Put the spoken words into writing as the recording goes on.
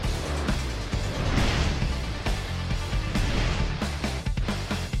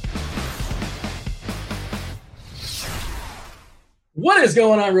What is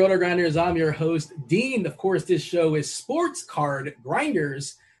going on, Roto Grinders? I'm your host, Dean. Of course, this show is Sports Card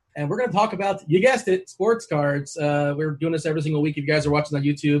Grinders, and we're going to talk about, you guessed it, sports cards. We're doing this every single week. If you guys are watching on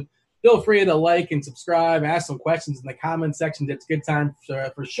YouTube, feel free to like and subscribe, ask some questions in the comment section. It's a good time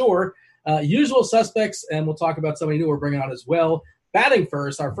for sure. Usual suspects, and we'll talk about somebody new we're bringing on as well. Batting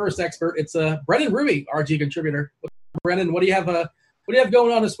first, our first expert, it's Brennan Ruby, RG contributor. Brennan, what do you have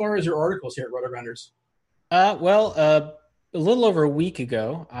going on as far as your articles here at Roto Grinders? A little over a week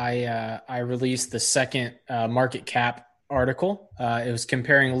ago, I released the second market cap article. It was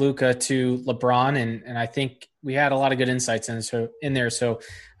comparing Luka to LeBron, and I think we had a lot of good insights in there. So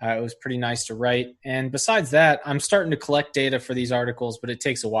it was pretty nice to write. And besides that, I'm starting to collect data for these articles, but it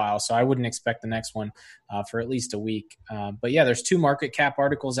takes a while. So I wouldn't expect the next one for at least a week. But yeah, there's 2 market cap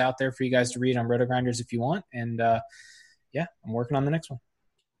articles out there for you guys to read on Roto Grinders if you want. And yeah, I'm working on the next one.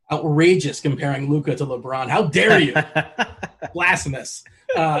 Outrageous comparing Luka to LeBron. How dare you? Blasphemous.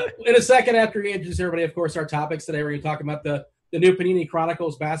 In a second, after we introduce everybody, of course, our topics today, we're going to talk about the new Panini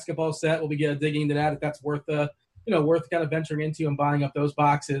Chronicles basketball set. We'll be digging into that if that's worth kind of venturing into and buying up those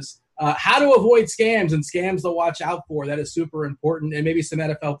boxes. How to avoid scams and scams to watch out for. That is super important, and maybe some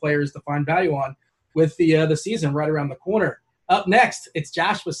NFL players to find value on with the season right around the corner. Up next, it's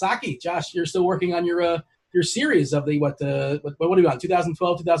Josh Wasaki. Josh, you're still working on your series of what are you on,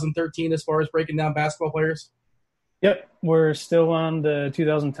 2012, 2013, as far as breaking down basketball players? Yep, we're still on the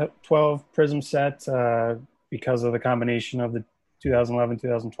 2012 Prism set because of the combination of the 2011,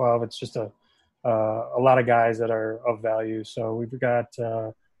 2012. It's just a lot of guys that are of value. So we've got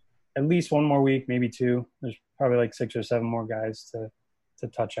at least one more week, maybe 2. There's probably like 6 or 7 more guys to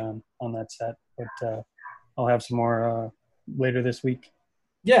touch on that set. But I'll have some more later this week.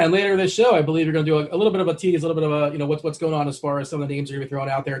 Yeah, and later this show, I believe you're going to do a little bit of a tease, a little bit of a, what's going on as far as some of the names you're going to be throwing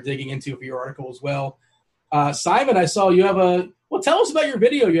out there, digging into for your article as well. Simon, I saw you have tell us about your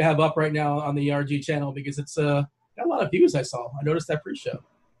video you have up right now on the RG channel, because it's got a lot of views. I noticed that pre-show.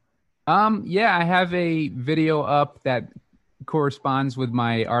 Yeah, I have a video up that corresponds with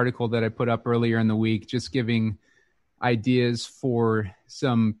my article that I put up earlier in the week, just giving ideas for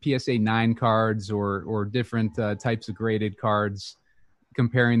some PSA 9 cards or different types of graded cards,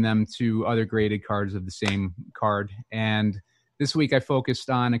 comparing them to other graded cards of the same card. And this week I focused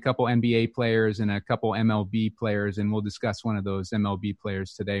on a couple NBA players and a couple MLB players, and we'll discuss one of those MLB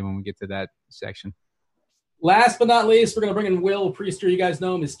players today when we get to that section. Last but not least, we're going to bring in Will Priester. You guys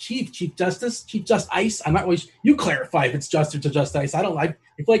know him as Chief Justice Ice. I'm not really, you clarify if it's Just or Just Ice. I feel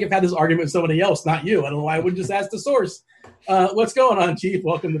like I've had this argument with somebody else, not you. I don't know why I wouldn't just ask the source. What's going on, Chief?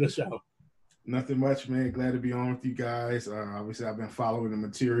 Welcome to the show. Nothing much, man. Glad to be on with you guys. Obviously, I've been following the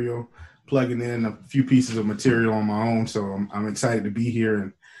material, plugging in a few pieces of material on my own, so I'm excited to be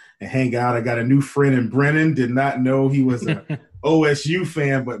here and hang out. I got a new friend in Brennan. Did not know he was a OSU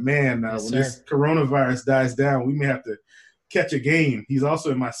fan, but man, when this coronavirus dies down, we may have to catch a game. He's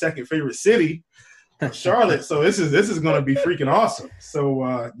also in my second favorite city, Charlotte. So this is going to be freaking awesome.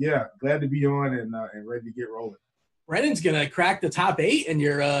 So yeah, glad to be on and ready to get rolling. Brennan's going to crack the top 8 in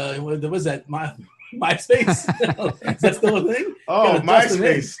your, what was that, MySpace? Is that still a thing? Oh,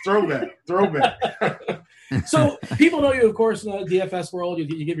 MySpace. Throwback. So people know you, of course, in the DFS world. You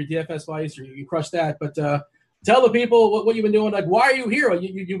give your DFS advice, or you crush that. But tell the people what you've been doing. Like, why are you here?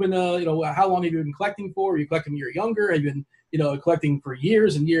 You've been, how long have you been collecting for? Are you collecting when you're younger? Have you been, collecting for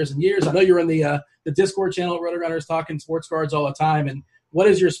years and years and years? I know you're in the Discord channel, Roto Grinders, talking sports cards all the time. And what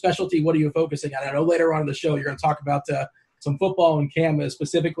is your specialty? What are you focusing on? I know later on in the show you're going to talk about some football and Cam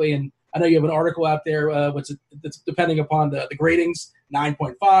specifically, and I know you have an article out there that's depending upon the gradings,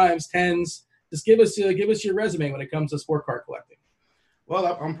 9.5s, 10s. Just give us your resume when it comes to sport card collecting.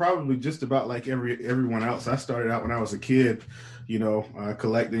 Well, I'm probably just about like everyone else. I started out when I was a kid,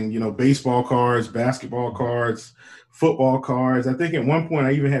 collecting, baseball cards, basketball cards, football cards. I think at one point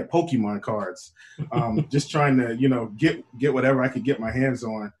I even had Pokemon cards, just trying to, get whatever I could get my hands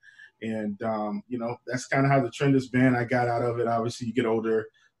on. And, that's kind of how the trend has been. I got out of it. Obviously, you get older,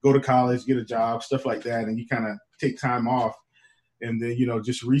 go to college, get a job, stuff like that, and you kind of take time off. And then,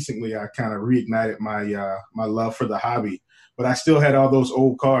 just recently I kind of reignited my love for the hobby. But I still had all those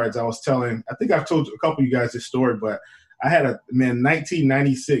old cards. I think I've told a couple of you guys this story, but I had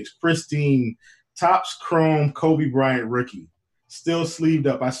 1996 pristine Topps Chrome Kobe Bryant rookie, still sleeved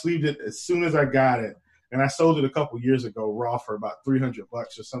up. I sleeved it as soon as I got it, and I sold it a couple years ago raw for about $300 or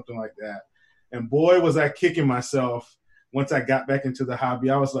something like that. And boy, was I kicking myself once I got back into the hobby.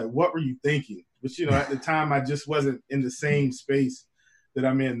 I was like, what were you thinking? But, at the time, I just wasn't in the same space that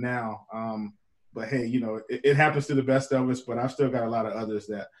I'm in now. But, hey, it happens to the best of us, but I've still got a lot of others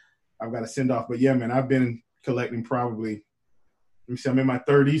that I've got to send off. But, yeah, man, I've been collecting probably me see, I'm in my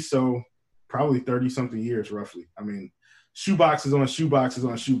 30s, so probably 30-something years, roughly. I mean, shoeboxes on shoeboxes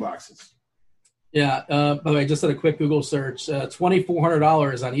on shoeboxes. Yeah. By the way, I just did a quick Google search.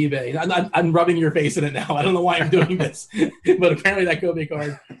 $2,400 on eBay. I'm rubbing your face in it now. I don't know why I'm doing this, but apparently that Kobe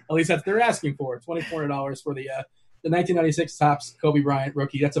card, at least that's they're asking for $2,400 for the 1996 Topps Kobe Bryant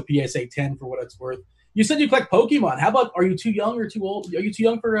rookie. That's a PSA 10 for what it's worth. You said you collect Pokemon. How about? Are you too young or too old? Are you too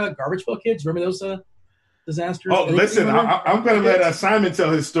young for Garbage Pail Kids? Remember those disasters? Oh, listen, I'm going to let Simon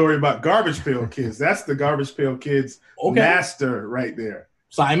tell his story about Garbage Pail Kids. That's the Garbage Pail Kids master right there.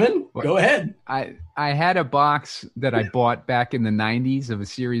 Simon, go ahead. I had a box that I bought back in the 90s of a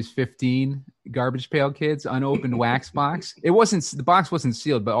Series 15 Garbage Pail Kids unopened wax box. The box wasn't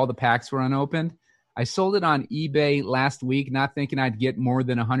sealed, but all the packs were unopened. I sold it on eBay last week, not thinking I'd get more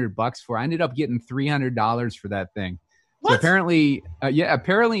than $100 for it. I ended up getting $300 for that thing. What? So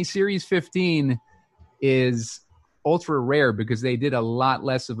apparently Series 15 is ultra rare because they did a lot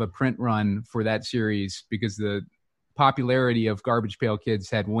less of a print run for that series because the popularity of Garbage Pail Kids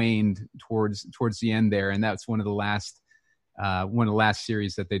had waned towards the end there, and that's one of the last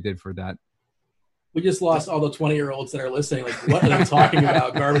series that they did for that. We just lost all the 20-year-olds that are listening. Like, what are they talking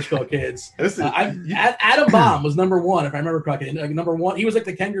about? Garbage Pail Kids. Adam Baum was number one, if I remember correctly. Like, number one, he was like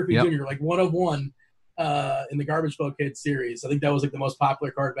the Ken Griffey Jr., like one of one in the Garbage Pail Kids series. I think that was like the most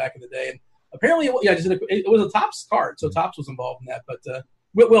popular card back in the day. And apparently, it was a Topps card, so Topps was involved in that. But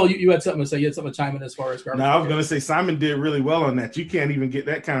Will, you had something to say. You had something to chime in as far as Garbage. No, I was going to say Simon did really well on that. You can't even get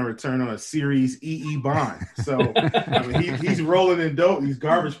that kind of return on a Series EE bond. So I mean, he's rolling in dope. These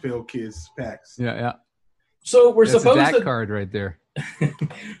Garbage Pail Kids packs. Yeah. So That's supposed to card right there.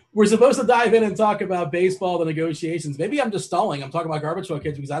 We're supposed to dive in and talk about baseball, the negotiations. Maybe I'm just stalling. I'm talking about Garbage Pail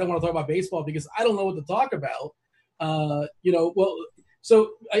Kids because I don't want to talk about baseball because I don't know what to talk about.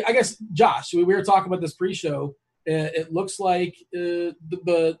 So I guess Josh, we were talking about this pre-show. It looks like the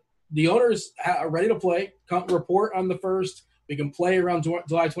owners are ready to play. Report on the 1st. We can play around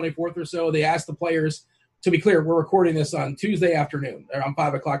July 24th or so. They asked the players, to be clear, we're recording this on Tuesday afternoon, around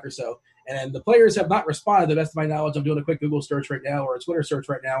 5 o'clock or so. And the players have not responded, to the best of my knowledge. I'm doing a quick Google search right now or a Twitter search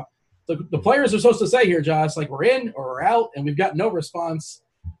right now. So the players are supposed to say here, Josh, like we're in or we're out, and we've got no response.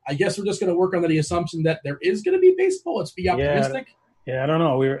 I guess we're just going to work on the assumption that there is going to be baseball. Let's be optimistic. Yeah, I don't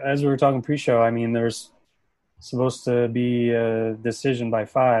know. As we were talking pre-show, I mean, there's supposed to be a decision by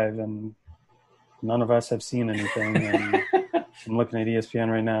 5, and none of us have seen anything. And I'm looking at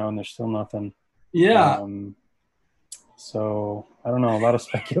ESPN right now, and there's still nothing. Yeah. So I don't know. A lot of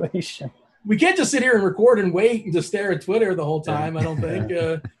speculation. We can't just sit here and record and wait and just stare at Twitter the whole time. I don't think.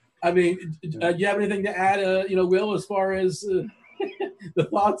 I mean, do you have anything to add, Will, as far as the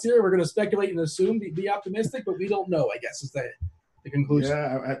thoughts here? We're going to speculate and assume, be optimistic, but we don't know, I guess, is the conclusion.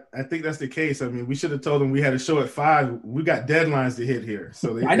 Yeah, I think that's the case. I mean, we should have told them we had a show at 5. We got deadlines to hit here.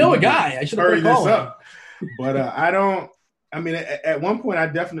 So I know a guy. I should have hurry this up. But I mean, at one point, I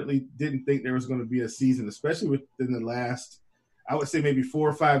definitely didn't think there was going to be a season, especially within the last, I would say maybe 4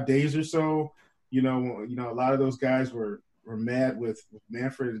 or 5 days or so. A lot of those guys were mad with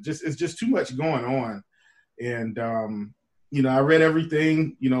Manfred. It's just too much going on. And, I read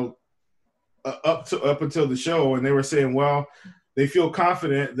everything, up until the show, and they were saying, well, they feel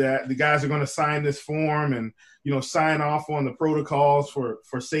confident that the guys are going to sign this form and, sign off on the protocols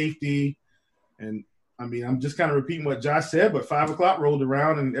for safety. And, I mean, I'm just kind of repeating what Josh said, but 5 o'clock rolled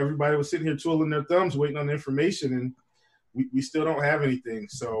around and everybody was sitting here twiddling their thumbs waiting on the information, and we still don't have anything.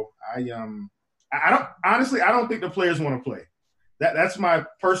 So I don't think the players want to play. That's my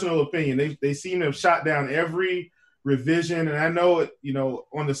personal opinion. They seem to have shot down every revision, and I know it,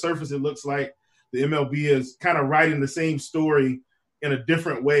 on the surface it looks like the MLB is kind of writing the same story in a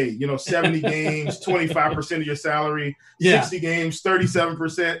different way. 70 games, 25% of your salary, 60 games,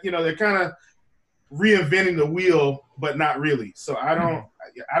 37%. They're kind of reinventing the wheel, but not really. So I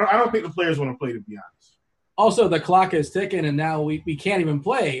don't think the players want to play, to be honest. Also, the clock is ticking, and now we can't even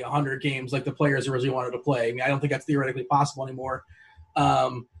play 100 games like the players originally wanted to play. I mean, I don't think that's theoretically possible anymore.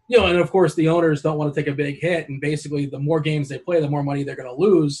 And of course, the owners don't want to take a big hit, and basically, the more games they play, the more money they're going to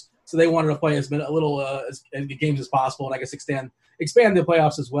lose. So they wanted to play as games as possible, and I guess expand the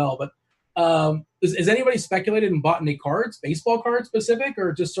playoffs as well. But is anybody speculated and bought any cards, baseball cards specific,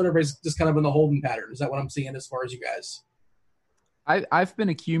 or just sort of just kind of in the holding pattern? Is that what I'm seeing as far as you guys? I've been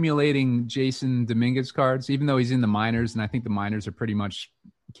accumulating Jason Dominguez cards, even though he's in the minors, and I think the minors are pretty much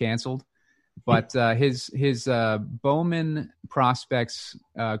canceled. But his Bowman Prospects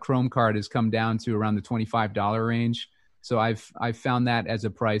Chrome card has come down to around the $25 range. So I've found that as a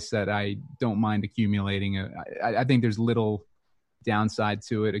price that I don't mind accumulating. I think there's little downside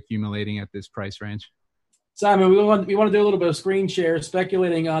to it accumulating at this price range. Simon, we want to do a little bit of screen share,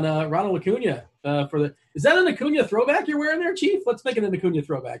 speculating on Ronald Acuna. Is that an Acuna throwback you're wearing there, Chief? Let's make it an Acuna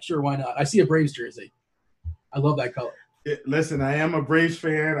throwback. Sure, why not? I see a Braves jersey. I love that color. Listen, I am a Braves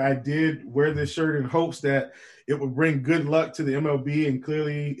fan. I did wear this shirt in hopes that it would bring good luck to the MLB, and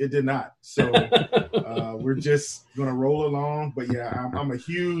clearly it did not. So we're just going to roll along. But, yeah, I'm a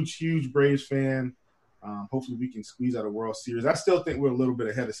huge, huge Braves fan. Hopefully we can squeeze out a World Series. I still think we're a little bit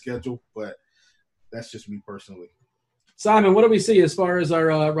ahead of schedule, but that's just me personally. Simon, what do we see as far as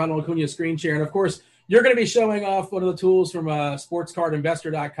our Ronald Acuna screen share? And, of course, you're going to be showing off one of the tools from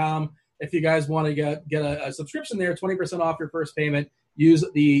sportscardinvestor.com. If you guys want to get a subscription there, 20% off your first payment, use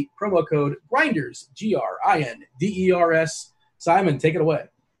the promo code GRINDERS, GRINDERS. Simon, take it away.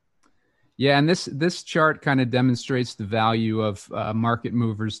 Yeah, and this chart kind of demonstrates the value of Market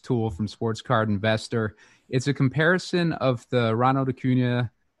Movers tool from Sports Card Investor. It's a comparison of the Ronald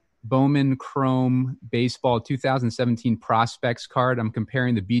Acuna Bowman Chrome Baseball 2017 Prospects card. I'm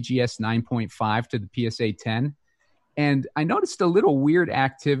comparing the BGS 9.5 to the PSA 10. And I noticed a little weird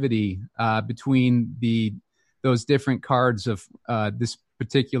activity between those different cards of this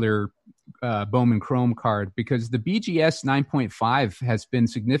particular Bowman Chrome card, because the BGS 9.5 has been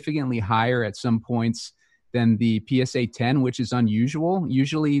significantly higher at some points than the PSA 10, which is unusual.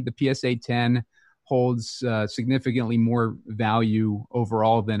 Usually the PSA 10 holds significantly more value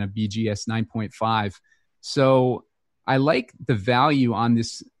overall than a BGS 9.5. So I like the value on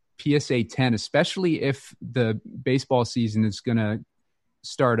this PSA 10, especially if the baseball season is going to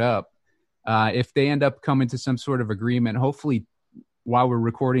start up. If they end up coming to some sort of agreement, hopefully while we're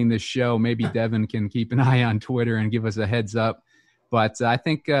recording this show, maybe Devin can keep an eye on Twitter and give us a heads up. But I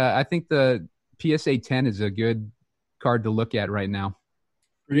think the PSA 10 is a good card to look at right now.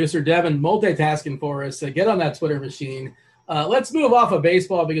 Producer Devin multitasking for us. Get on that Twitter machine. Let's move off of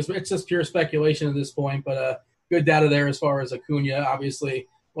baseball because it's just pure speculation at this point, but good data there as far as Acuna, obviously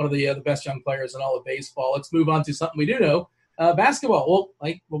one of the best young players in all of baseball. Let's move on to something we do know, basketball.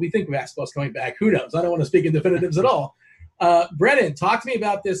 Well, we think basketball's coming back. Who knows? I don't want to speak in definitives at all. Brennan, talk to me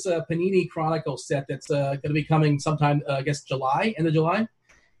about this Panini Chronicles set that's going to be coming sometime, I guess, end of July?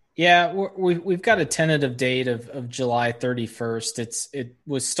 Yeah, we've got a tentative date of July 31st. It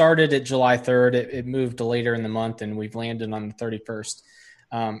was started at July 3rd. It moved to later in the month, and we've landed on the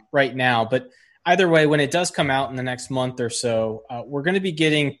 31st right now. But either way, when it does come out in the next month or so, we're going to be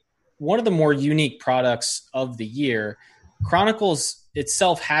getting one of the more unique products of the year. Chronicles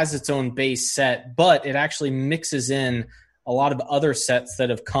itself has its own base set, but it actually mixes in a lot of other sets that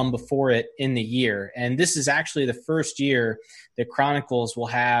have come before it in the year. And this is actually the first year that Chronicles will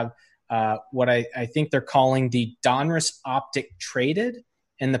have what I think they're calling the Donruss Optic Traded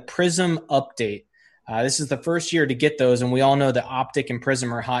and the Prism Update. This is the first year to get those, and we all know that Optic and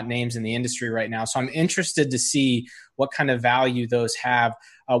Prism are hot names in the industry right now. So I'm interested to see what kind of value those have.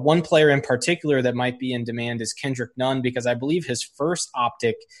 One player in particular that might be in demand is Kendrick Nunn, because I believe his first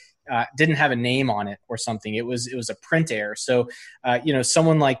Optic didn't have a name on it or something. It was a print error. So,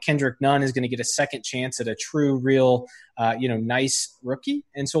 someone like Kendrick Nunn is going to get a second chance at a true, real, nice rookie.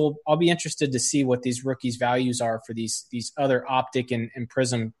 And so I'll be interested to see what these rookies' values are for these other Optic and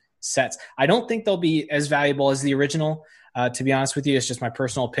Prism sets. I don't think they'll be as valuable as the original. To be honest with you, it's just my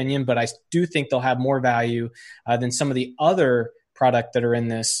personal opinion, but I do think they'll have more value than some of the other product that are in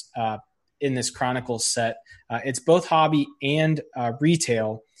this Chronicles set. It's both hobby and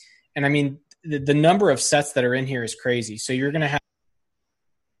retail. And I mean, the number of sets that are in here is crazy. So you're going to have.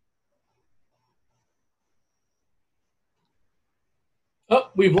 Oh,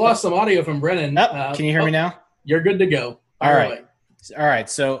 we've lost some audio from Brennan. Can you hear me now? You're good to go. All right.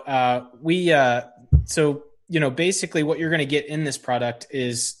 So basically what you're going to get in this product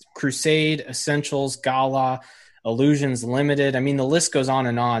is Crusade, Essentials, Gala, Illusions Limited. I mean, the list goes on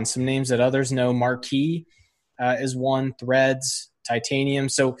and on. Some names that others know. Marquee is one, Threads, Titanium.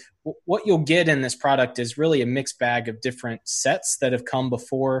 So what you'll get in this product is really a mixed bag of different sets that have come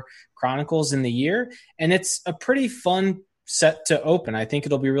before Chronicles in the year. And it's a pretty fun set to open. I think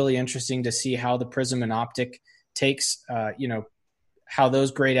it'll be really interesting to see how the Prism and Optic takes, how those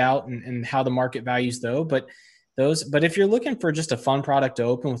grade out and how the market values but if you're looking for just a fun product to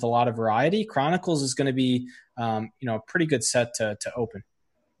open with a lot of variety, Chronicles is going to be, a pretty good set to open.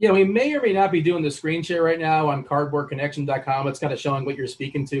 Yeah, we may or may not be doing the screen share right now on cardboardconnection.com. It's kind of showing what you're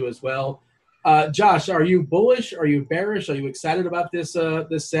speaking to as well. Josh, are you bullish? Are you bearish? Are you excited about this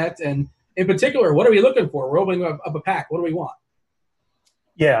set? And in particular, what are we looking for? We're opening up a pack. What do we want?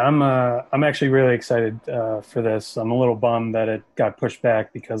 Yeah, I'm actually really excited for this. I'm a little bummed that it got pushed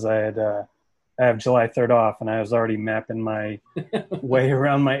back because I had I have July 3rd off, and I was already mapping my way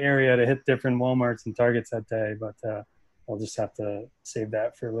around my area to hit different Walmarts and Targets that day. But I'll just have to save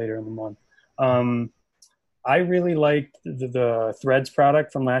that for later in the month. I really liked the Threads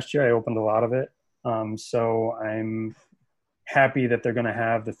product from last year. I opened a lot of it. So I'm happy that they're going to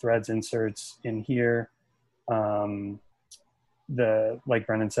have the Threads inserts in here. Like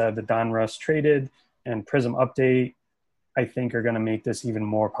Brennan said, the Donruss traded and Prism update, I think, are going to make this even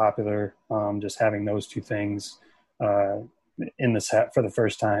more popular. Just having those two things in the set for the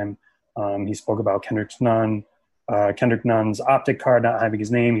first time. He spoke about Kendrick Nunn's optic card not having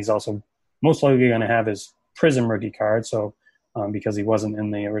his name. He's also most likely going to have his Prism rookie card. So because he wasn't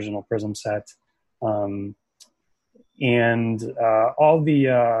in the original Prism set. And all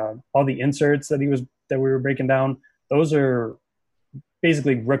the inserts that we were breaking down, those are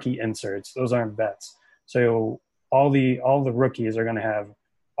basically rookie inserts. Those aren't vets. So all the rookies are going to have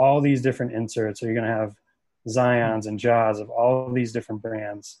all these different inserts. So you're going to have Zions and Jaws of all these different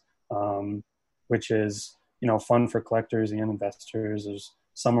brands, which is, fun for collectors and investors.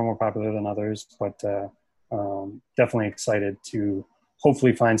 Some are more popular than others, but definitely excited to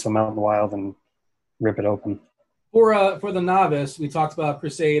hopefully find some out in the wild and rip it open. For the novice, we talked about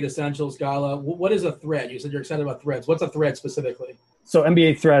Crusade, Essentials, Gala. What is a thread? You said you're excited about threads. What's a thread specifically? So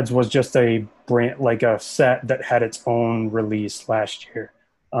NBA Threads was just a brand, like a set that had its own release last year.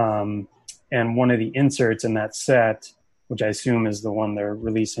 And one of the inserts in that set, which I assume is the one they're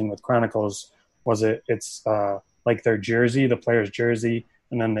releasing with Chronicles, it's like their jersey, the player's jersey,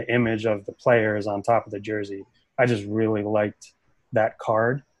 and then the image of the player is on top of the jersey. I just really liked that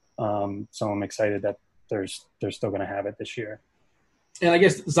card. So I'm excited that they're still going to have it this year. And I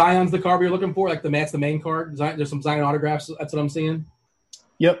guess Zion's the card you're looking for, like that's the main card. There's some Zion autographs. That's what I'm seeing.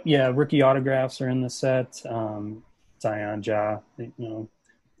 Yep. Yeah. Rookie autographs are in the set. Zion, Ja, the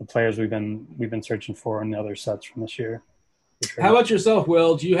players we've been searching for in the other sets from this year. How about yourself,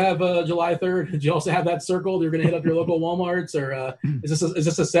 Will? Do you have July 3rd? Did you also have that circled? You're going to hit up your local Walmarts, or is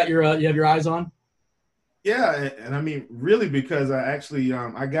this a set you have your eyes on? Yeah, and I mean, really, because I actually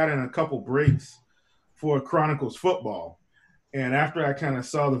I got in a couple breaks for Chronicles football. And after I kind of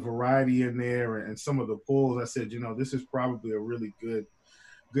saw the variety in there and some of the pulls, I said, this is probably a really good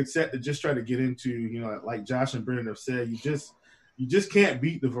set to just try to get into. Like Josh and Brendan have said, you just can't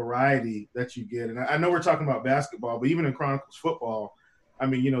beat the variety that you get. And I know we're talking about basketball, but even in Chronicles football, I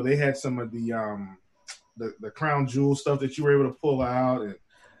mean, they had some of the Crown Jewel stuff that you were able to pull out, and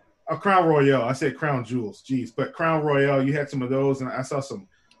Crown Royale. I said Crown Jewels, geez, but Crown Royale, you had some of those, and I saw some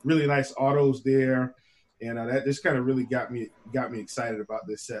really nice autos there. And that just kind of really got me excited about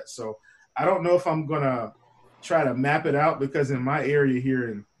this set. So I don't know if I'm going to try to map it out, because in my area here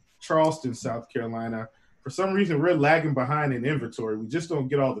in Charleston, South Carolina, for some reason we're lagging behind in inventory. We just don't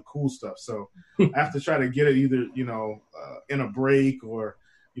get all the cool stuff. So I have to try to get it either, in a break, or,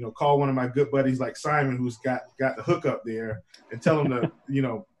 call one of my good buddies like Simon, who's got the hookup there, and tell him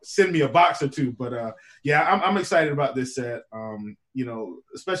to, send me a box or two. But yeah, I'm excited about this set.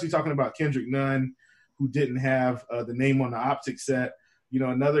 Especially talking about Kendrick Nunn, who didn't have the name on the optic set.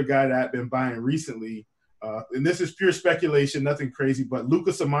 Another guy that I've been buying recently, and this is pure speculation, nothing crazy, but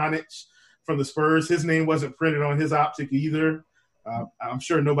Luka Samanic from the Spurs, his name wasn't printed on his optic either. I'm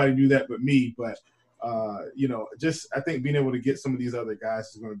sure nobody knew that but me, but just I think being able to get some of these other guys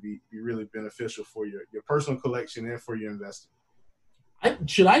is going to be really beneficial for your personal collection and for your investing.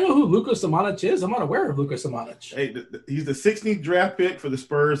 Should I know who Luka Samanic is? I'm not aware of Luka Samanic. Hey, he's the 16th draft pick for the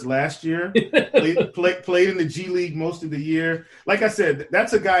Spurs last year. played in the G League most of the year. Like I said,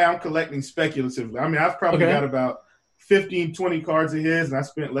 that's a guy I'm collecting speculatively. I mean, I've probably got about 15, 20 cards of his, and I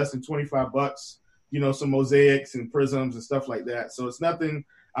spent less than $25, some mosaics and prisms and stuff like that. So it's nothing.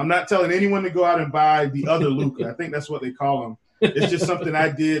 I'm not telling anyone to go out and buy the other Luka. I think that's what they call him. It's just something I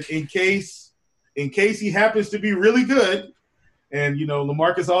did in case he happens to be really good. And,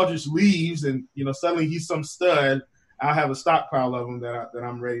 LaMarcus Aldridge leaves and, suddenly he's some stud. I'll have a stockpile of them that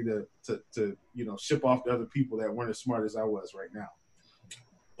I'm ready to ship off to other people that weren't as smart as I was right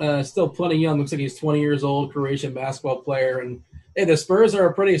now. Still plenty young. Looks like he's 20 years old, Croatian basketball player. And, hey, the Spurs are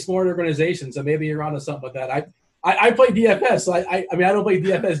a pretty smart organization, so maybe you're onto something with that. I play DFS, so I mean, I don't play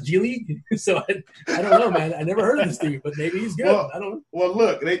DFS G League, so I don't know, man. I never heard of this dude, but maybe he's good. I don't know. Well,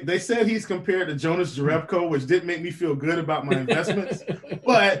 look, they said he's compared to Jonas Jerebko, which didn't make me feel good about my investments.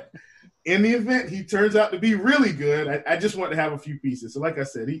 But in the event he turns out to be really good, I just want to have a few pieces. So like I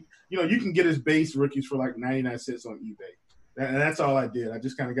said, you can get his base rookies for like 99 cents on eBay. And that's all I did. I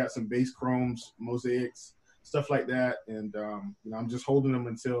just kind of got some base chromes, mosaics, stuff like that. And, I'm just holding them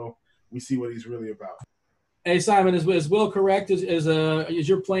until we see what he's really about. Hey, Simon, is Will correct? Is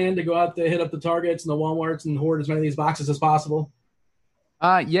your plan to go out to hit up the Targets and the Walmarts and hoard as many of these boxes as possible?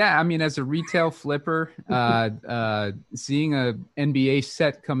 Yeah, I mean, as a retail flipper, seeing a NBA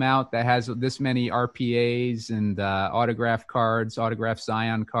set come out that has this many RPAs and autograph cards, autograph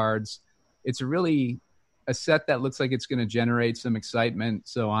Zion cards, it's really a set that looks like it's going to generate some excitement.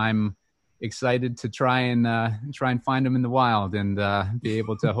 So I'm excited to try and find them in the wild and be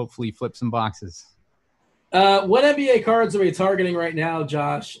able to hopefully flip some boxes. What NBA cards are we targeting right now,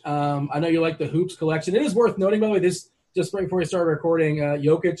 Josh? I know you like the Hoops collection. It is worth noting, by the way, this just right before we started recording,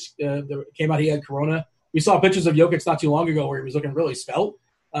 Jokic came out. He had Corona. We saw pictures of Jokic not too long ago where he was looking really svelte.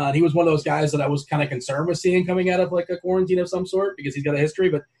 And he was one of those guys that I was kind of concerned with seeing coming out of like a quarantine of some sort because he's got a history.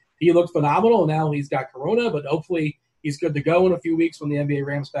 But he looked phenomenal. Now he's got Corona, but hopefully he's good to go in a few weeks when the NBA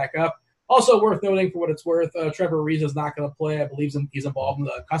ramps back up. Also worth noting, for what it's worth, Trevor Ariza is not going to play. I believe he's involved in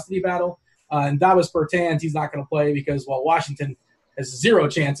the custody battle. And Davis Bertans, he's not going to play because, well, Washington has zero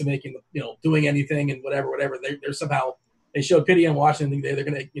chance of making, doing anything and whatever. They're somehow, they showed pity on Washington. They're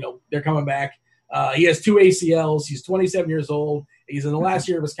going to, they're coming back. He has 2 ACLs. He's 27 years old. He's in the last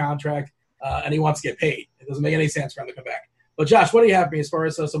year of his contract, and he wants to get paid. It doesn't make any sense for him to come back. But, Josh, what do you have for me as far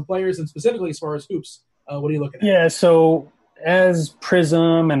as some players and specifically as far as hoops? What are you looking at? Yeah, so as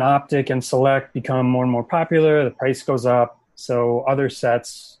Prism and Optic and Select become more and more popular, the price goes up. So other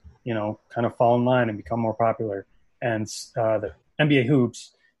sets – kind of fall in line and become more popular. And the NBA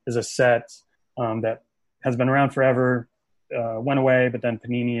Hoops is a set that has been around forever, went away, but then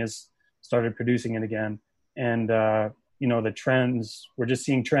Panini has started producing it again. And, the trends, we're just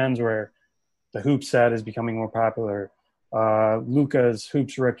seeing trends where the Hoop set is becoming more popular. Luka's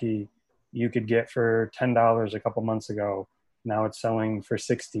Hoops rookie you could get for $10 a couple months ago. Now it's selling for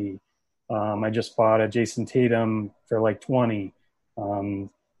 $60. I just bought a Jason Tatum for like $20.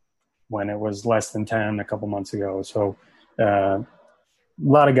 When it was less than 10 a couple months ago. So a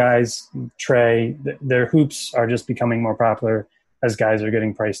lot of guys, Trey, their hoops are just becoming more popular as guys are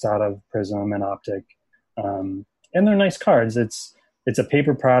getting priced out of Prism and Optic. And they're nice cards. It's a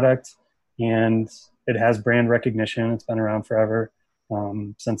paper product and it has brand recognition. It's been around forever,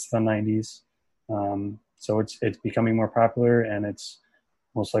 since the 90s. So it's becoming more popular and it's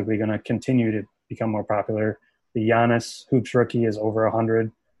most likely going to continue to become more popular. The Giannis Hoops rookie is over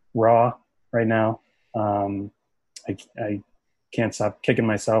 100 raw right now. I can't stop kicking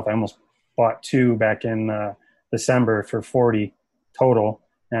myself. I almost bought 2 back in December for 40 total,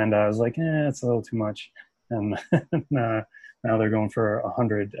 and I was like, it's a little too much. And now they're going for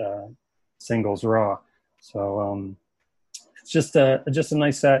 100 singles raw. So it's just a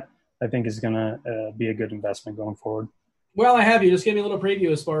nice set. I think is going to be a good investment going forward. Well, I have you. Just give me a little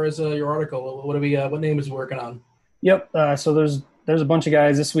preview as far as your article. What name is you working on? Yep. So there's a bunch of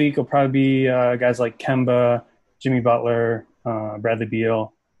guys this week. It'll probably be guys like Kemba, Jimmy Butler, Bradley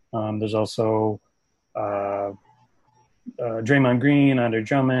Beal. There's also Draymond Green, Andre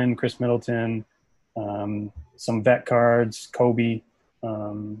Drummond, Chris Middleton, some vet cards, Kobe.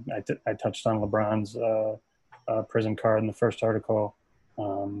 I touched on LeBron's Prism card in the first article.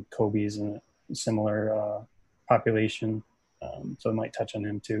 Kobe's in a similar population, so I might touch on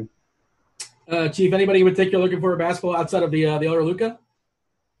him too. Chief, anybody in particular looking for a basketball outside of the other Luka?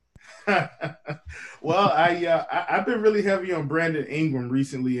 Well, I've been really heavy on Brandon Ingram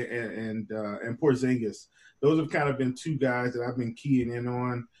recently and Porzingis. Those have kind of been 2 guys that I've been keying in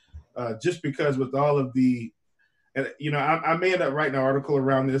on, just because with all of the, I may end up writing an article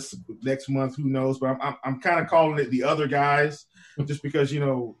around this next month. Who knows? But I'm kind of calling it the other guys, just because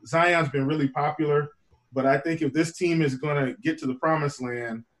Zion's been really popular. But I think if this team is going to get to the promised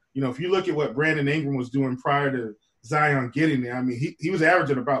land, if you look at what Brandon Ingram was doing prior to Zion getting there, I mean, he was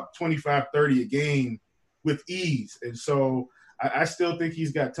averaging about 25, 30 a game with ease. And so I still think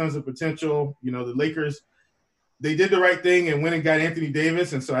he's got tons of potential. The Lakers, they did the right thing and went and got Anthony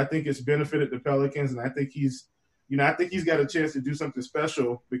Davis. And so I think it's benefited the Pelicans. And I think he's got a chance to do something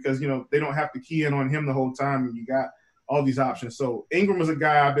special because, they don't have to key in on him the whole time. And you got all these options. So Ingram was a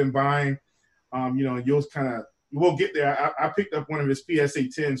guy I've been buying, and you'll we'll get there. I picked up one of his PSA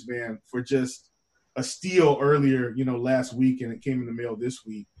 10s, man, for just a steal earlier, last week, and it came in the mail this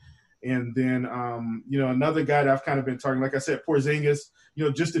week. And then, another guy that I've kind of been targeting, like I said, Porzingis,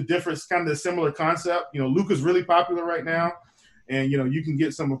 just a difference, kind of the similar concept. Luka's really popular right now, and, you can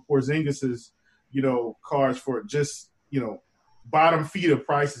get some of Porzingis's, cards for just, bottom feeder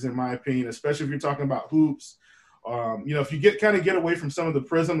prices, in my opinion, especially if you're talking about hoops. If you get away from some of the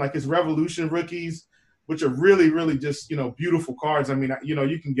Prism, like his Revolution rookies, which are really, really just, beautiful cards. I mean,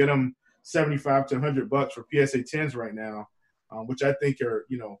 you can get them $75 to $100 for PSA 10s right now, which I think are,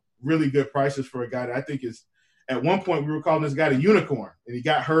 really good prices for a guy that I think is, at one point we were calling this guy a unicorn, and he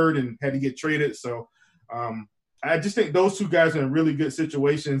got hurt and had to get traded. So I just think those two guys are in really good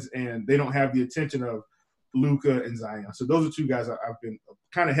situations, and they don't have the attention of Luka and Zion. So those are two guys I've been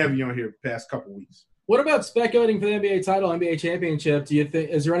kind of heavy on here the past couple weeks. What about speculating for the NBA title, NBA championship? Do you think,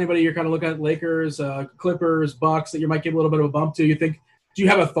 is there anybody you're kind of looking at, Lakers, Clippers, Bucks, that you might give a little bit of a bump to? Do you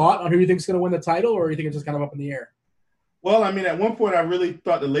have a thought on who you think is going to win the title, or do you think it's just kind of up in the air? Well, I mean, at one point I really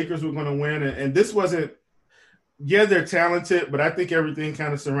thought the Lakers were going to win, and this wasn't – yeah, they're talented, but I think everything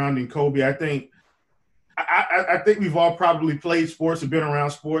kind of surrounding Kobe, I think we've all probably played sports or been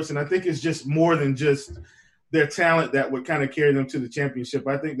around sports, and I think it's just more than just their talent that would kind of carry them to the championship.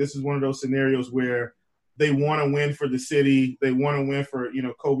 I think this is one of those scenarios where they want to win for the city. They want to win for,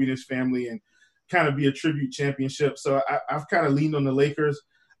 Kobe and his family and kind of be a tribute championship. So I've kind of leaned on the Lakers.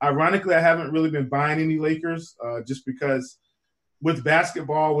 Ironically, I haven't really been buying any Lakers just because with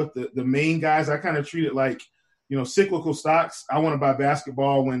basketball, with the main guys, I kind of treat it like, cyclical stocks. I want to buy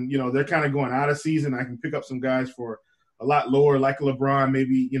basketball when, they're kind of going out of season. I can pick up some guys for a lot lower, like LeBron,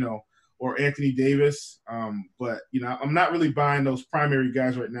 maybe, or Anthony Davis. But I'm not really buying those primary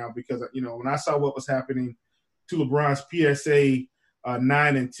guys right now because, when I saw what was happening to LeBron's PSA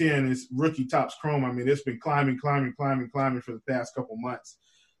 9 and 10, his rookie tops chrome, I mean, it's been climbing for the past couple months.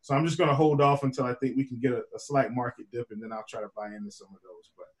 So I'm just going to hold off until I think we can get a slight market dip, and then I'll try to buy into some of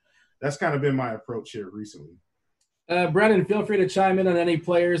those. But that's kind of been my approach here recently. Brennan, feel free to chime in on any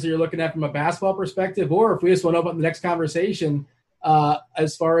players that you're looking at from a basketball perspective, or if we just want to open up the next conversation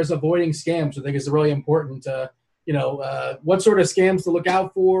as far as avoiding scams, I think is really important. What sort of scams to look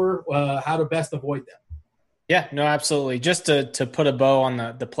out for, how to best avoid them. Yeah, no, absolutely. Just to put a bow on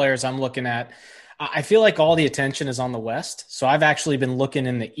the players I'm looking at, I feel like all the attention is on the West. So I've actually been looking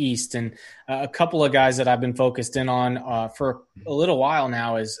in the East, and a couple of guys that I've been focused in on for a little while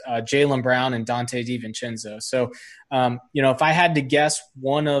now is Jaylen Brown and Donte DiVincenzo. So, if I had to guess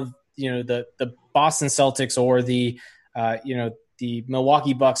one of, the Boston Celtics or the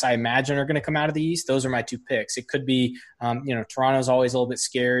Milwaukee Bucks, I imagine are going to come out of the East. Those are my two picks. It could be, Toronto's always a little bit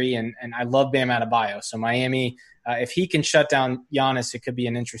scary, and I love Bam Adebayo. So Miami, if he can shut down Giannis, it could be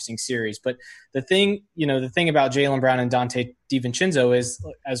an interesting series. But the thing about Jaylen Brown and Donte DiVincenzo is,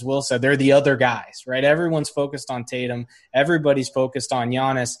 as Will said, they're the other guys, right? Everyone's focused on Tatum. Everybody's focused on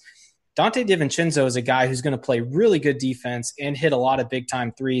Giannis. Donte DiVincenzo is a guy who's going to play really good defense and hit a lot of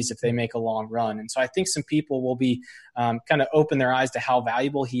big-time threes if they make a long run. And so I think some people will be kind of open their eyes to how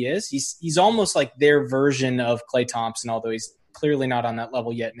valuable he is. He's almost like their version of Klay Thompson, although he's clearly not on that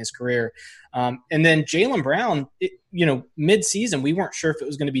level yet in his career. And then Jaylen Brown, mid-season, we weren't sure if it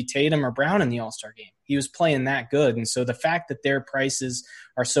was going to be Tatum or Brown in the All-Star game. He was playing that good. And so the fact that their prices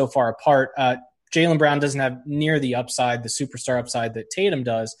are so far apart, Jaylen Brown doesn't have near the upside, the superstar upside that Tatum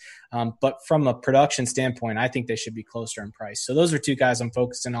does. But from a production standpoint, I think they should be closer in price. So those are two guys I'm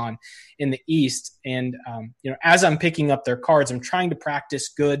focusing on in the East. And, as I'm picking up their cards, I'm trying to practice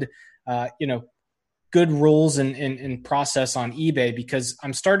good rules and process on eBay, because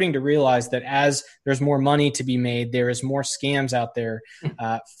I'm starting to realize that as there's more money to be made, there is more scams out there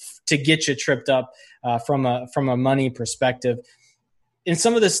to get you tripped up from a money perspective. And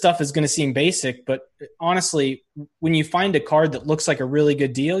some of this stuff is going to seem basic, but honestly, when you find a card that looks like a really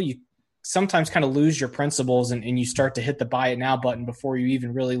good deal, you sometimes kind of lose your principles and you start to hit the buy it now button before you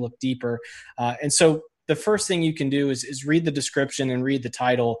even really look deeper. And so the first thing you can do is read the description and read the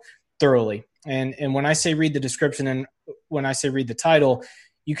title thoroughly. And when I say read the description and when I say read the title,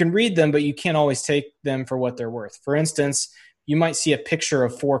 you can read them, but you can't always take them for what they're worth. For instance, you might see a picture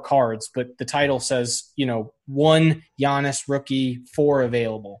of 4 cards, but the title says, 1 Giannis rookie, 4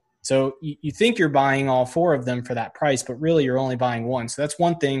 available. So you think you're buying all 4 of them for that price, but really you're only buying 1. So that's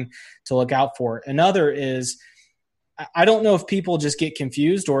one thing to look out for. Another is, I don't know if people just get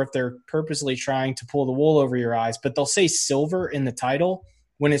confused or if they're purposely trying to pull the wool over your eyes, but they'll say silver in the title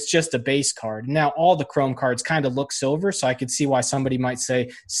when it's just a base card. Now, all the Chrome cards kind of look silver, so I could see why somebody might say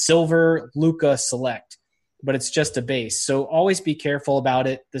silver Luka Select, but it's just a base. So always be careful about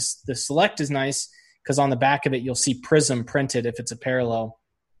it. The Select is nice because on the back of it, you'll see Prism printed if it's a parallel.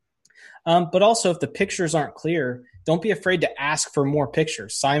 But also, if the pictures aren't clear, don't be afraid to ask for more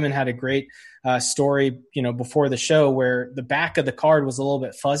pictures. Simon had a great story, before the show where the back of the card was a little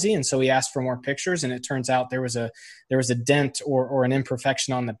bit fuzzy, and so he asked for more pictures, and it turns out there was a dent or an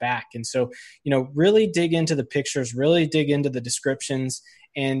imperfection on the back. And so, really dig into the pictures, really dig into the descriptions,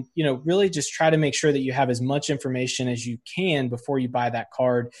 And, really just try to make sure that you have as much information as you can before you buy that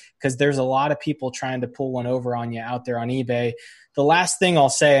card, because there's a lot of people trying to pull one over on you out there on eBay. The last thing I'll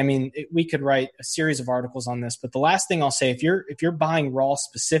say, we could write a series of articles on this, but the last thing I'll say, if you're buying raw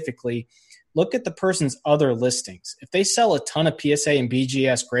specifically, look at the person's other listings. If they sell a ton of PSA and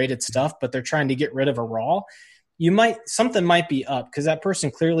BGS graded stuff, but they're trying to get rid of a raw, something might be up, because that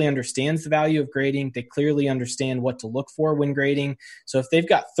person clearly understands the value of grading. They clearly understand what to look for when grading. So if they've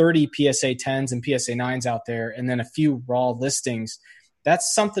got 30 PSA 10s and PSA 9s out there and then a few raw listings,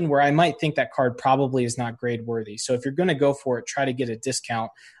 that's something where I might think that card probably is not grade worthy. So if you're going to go for it, try to get a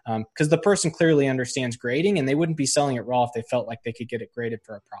discount, because the person clearly understands grading, and they wouldn't be selling it raw if they felt like they could get it graded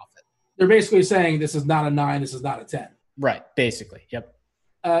for a profit. They're basically saying this is not a 9, this is not a 10. Right, basically, yep.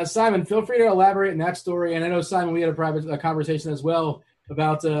 Simon, feel free to elaborate on that story. And I know, Simon, we had a private conversation as well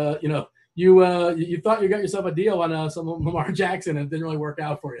about, you thought you got yourself a deal on some Lamar Jackson, and it didn't really work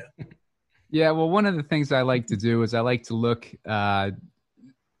out for you. Yeah, well, one of the things I like to do is I like to look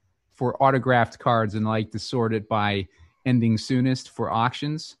for autographed cards, and I like to sort it by ending soonest for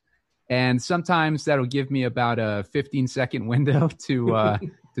auctions. And sometimes that'll give me about a 15-second window to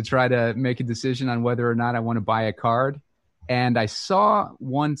try to make a decision on whether or not I want to buy a card. And I saw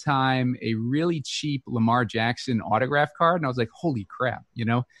one time a really cheap Lamar Jackson autograph card, and I was like, holy crap,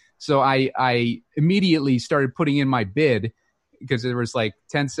 So I immediately started putting in my bid, because there was like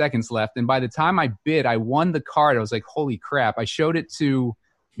 10 seconds left. And by the time I bid, I won the card. I was like, holy crap. I showed it to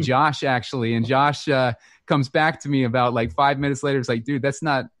Josh, actually, and Josh comes back to me about like 5 minutes later. It's like, dude, that's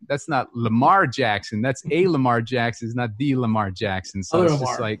not Lamar Jackson. That's a Lamar Jackson. It's not the Lamar Jackson. So it's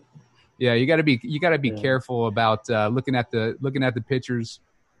just like, yeah, you got to be careful about looking at the pictures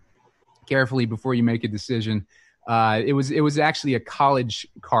carefully before you make a decision. It was actually a college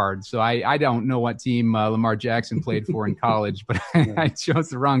card, so I don't know what team Lamar Jackson played for in college, but I chose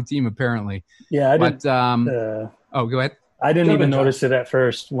the wrong team apparently. Yeah, go ahead. I didn't even notice it at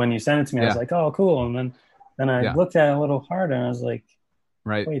first when you sent it to me. Yeah. I was like, oh, cool, and then I looked at it a little harder, and I was like,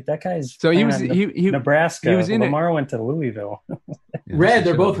 right, wait, that guy's so he Nebraska. He was in Lamar went to Louisville. Red,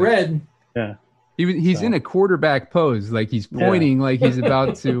 they're both red. Yeah. He's in a quarterback pose, like he's pointing, like he's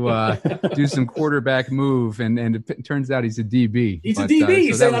about to do some quarterback move, and it turns out he's a DB. He's a DB.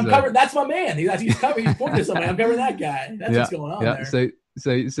 He's saying, "I'm covered." That's my man. He's covered. He's pointing to somebody. I'm covering that guy. That's what's going on there.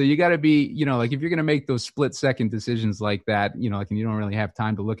 So you got to be, like if you're going to make those split-second decisions like that, like, and you don't really have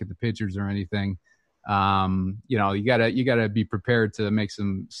time to look at the pictures or anything, you gotta be prepared to make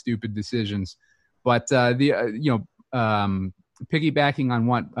some stupid decisions. But piggybacking on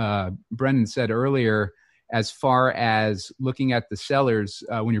what Brendan said earlier, as far as looking at the sellers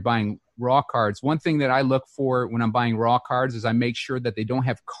when you're buying raw cards, one thing that I look for when I'm buying raw cards is I make sure that they don't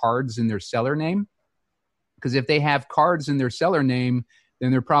have cards in their seller name. Because if they have cards in their seller name, then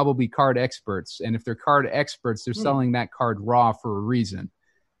they're probably card experts. And if they're card experts, they're selling that card raw for a reason.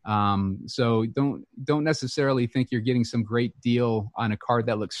 So don't necessarily think you're getting some great deal on a card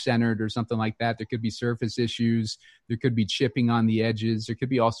that looks centered or something like that. There could be surface issues. There could be chipping on the edges. There could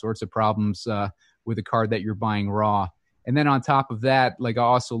be all sorts of problems with a card that you're buying raw. And then on top of that, like I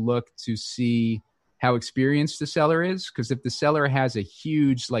also look to see how experienced the seller is. Because if the seller has a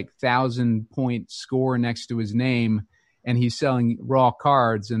huge 1,000-point score next to his name and he's selling raw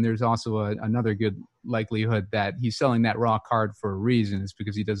cards, and there's also another good likelihood that he's selling that raw card for a reason. It's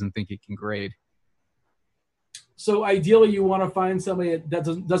because he doesn't think it can grade. So ideally, you want to find somebody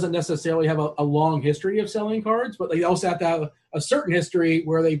that doesn't necessarily have a long history of selling cards, but they also have to have a certain history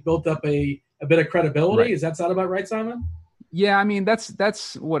where they built up a bit of credibility. Right. Is that sound about right, Simon? Yeah, I mean,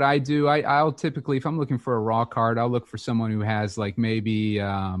 that's what I do. I'll typically, if I'm looking for a raw card, I'll look for someone who has maybe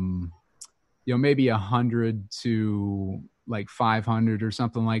 100 to 500 or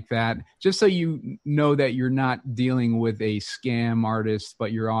something like that, just so you know that you're not dealing with a scam artist,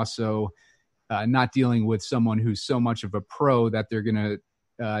 but you're also not dealing with someone who's so much of a pro that they're going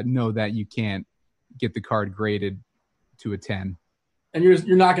to know that you can't get the card graded to a 10. And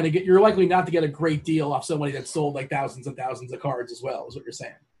you're likely not to get a great deal off somebody that sold thousands and thousands of cards as well, is what you're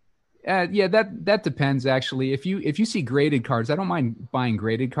saying. Yeah, that depends actually. If you see graded cards, I don't mind buying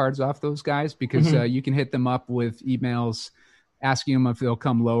graded cards off those guys, because you can hit them up with emails asking them if they'll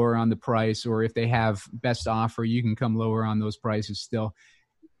come lower on the price, or if they have best offer, you can come lower on those prices still.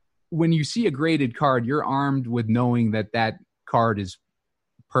 When you see a graded card, you're armed with knowing that card is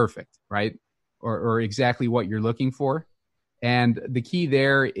perfect, right? Or exactly what you're looking for. And the key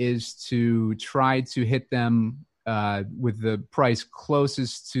there is to try to hit them with the price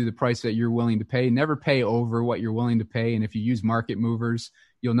closest to the price that you're willing to pay. Never pay over what you're willing to pay. And if you use market movers,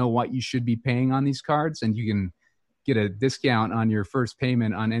 you'll know what you should be paying on these cards, and you can get a discount on your first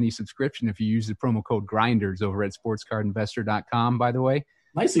payment on any subscription if you use the promo code Grinders over at sportscardinvestor.com, by the way.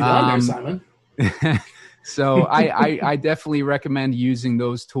 Nicely done there, Simon. So I definitely recommend using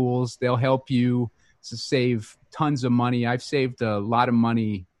those tools. They'll help you to save tons of money. I've saved a lot of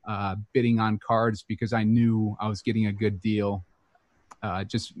money bidding on cards because I knew I was getting a good deal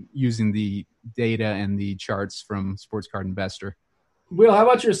just using the data and the charts from Sports Card Investor. Will, how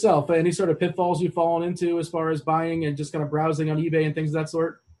about yourself? Any sort of pitfalls you've fallen into as far as buying and just kind of browsing on eBay and things of that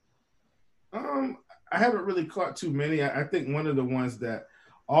sort? I haven't really caught too many. I think one of the ones that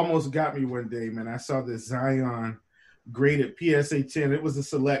almost got me one day, man, I saw this Zion graded PSA 10. It was a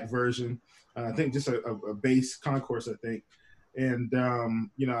select version. I think just a base concourse, I think. And,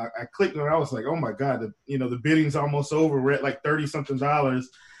 I clicked on it. I was like, oh, my God, the bidding's almost over. We're at like $30-something.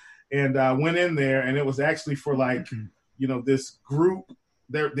 And I went in there, and it was actually for like, this group.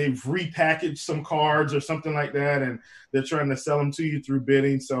 They've repackaged some cards or something like that, and they're trying to sell them to you through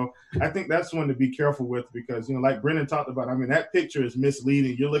bidding. So I think that's one to be careful with because, like Brendan talked about, I mean, that picture is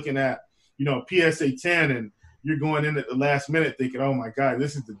misleading. You're looking at, PSA 10, and you're going in at the last minute thinking, oh, my God,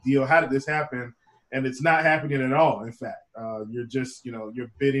 this is the deal. How did this happen? And it's not happening at all, in fact. You're just,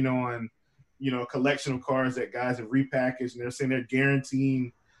 you're bidding on, a collection of cards that guys have repackaged, and they're saying they're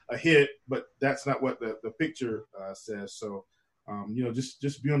guaranteeing a hit, but that's not what the picture says. So,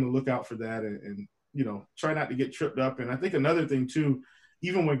 just be on the lookout for that and try not to get tripped up. And I think another thing too,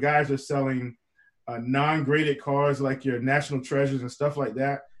 even when guys are selling non-graded cards like your National Treasures and stuff like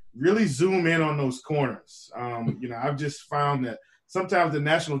that, really zoom in on those corners. I've just found that sometimes the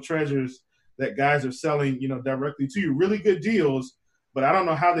National Treasures that guys are selling, directly to you, really good deals, but I don't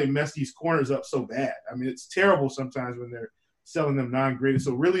know how they mess these corners up so bad. I mean, it's terrible sometimes when they're selling them non-graded.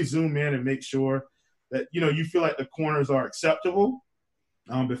 So really zoom in and make sure that, you feel like the corners are acceptable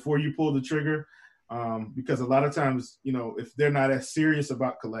before you pull the trigger. Because a lot of times, if they're not as serious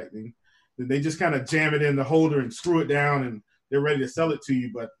about collecting, then they just kind of jam it in the holder and screw it down and they're ready to sell it to you.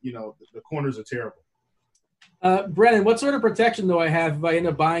 But, the corners are terrible. Brennan, what sort of protection do I have if I end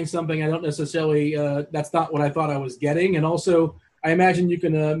up buying something I don't necessarily, that's not what I thought I was getting? And also, I imagine you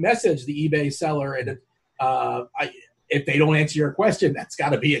can message the eBay seller and if they don't answer your question, that's got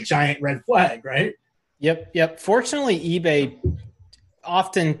to be a giant red flag, right? Yep. Fortunately, eBay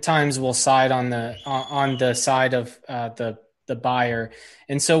oftentimes will side on the side of the buyer.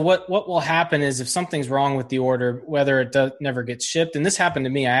 And so what will happen is if something's wrong with the order, whether it never gets shipped, and this happened to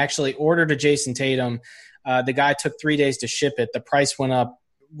me, I actually ordered a Jason Tatum. The guy took 3 days to ship it. The price went up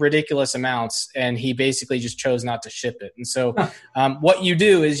ridiculous amounts, and he basically just chose not to ship it. And so what you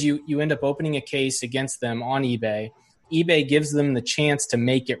do is you end up opening a case against them on eBay. eBay gives them the chance to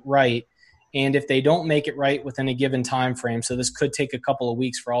make it right. And if they don't make it right within a given time frame, so this could take a couple of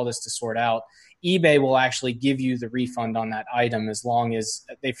weeks for all this to sort out, eBay will actually give you the refund on that item as long as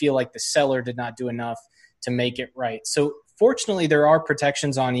they feel like the seller did not do enough to make it right. So fortunately, there are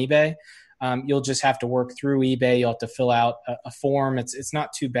protections on eBay. You'll just have to work through eBay. You'll have to fill out a form. It's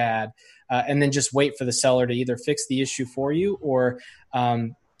not too bad. And then just wait for the seller to either fix the issue for you or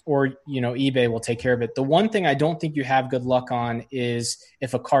eBay will take care of it. The one thing I don't think you have good luck on is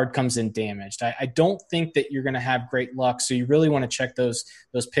if a card comes in damaged. I don't think that you're going to have great luck. So you really want to check those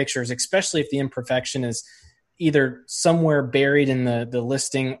pictures, especially if the imperfection is either somewhere buried in the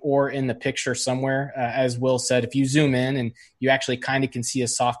listing or in the picture somewhere. As Will said, if you zoom in and you actually kind of can see a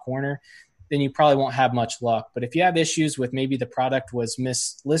soft corner, then you probably won't have much luck. But if you have issues with maybe the product was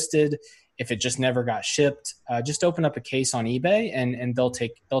mislisted, if it just never got shipped, just open up a case on eBay and they'll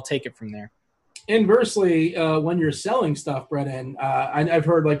take it from there. Inversely, when you're selling stuff, Brennan, I've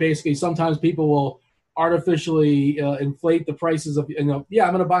heard like basically sometimes people will artificially inflate the prices of, I'm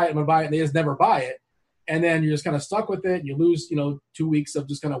going to buy it, and they just never buy it. And then you're just kind of stuck with it. You lose, 2 weeks of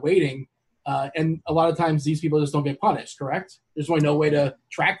just kind of waiting. And a lot of times these people just don't get punished, correct? There's really no way to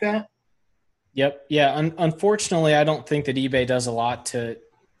track that? Yep. Yeah. Unfortunately, I don't think that eBay does a lot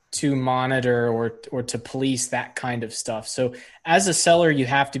to monitor or to police that kind of stuff. So as a seller, you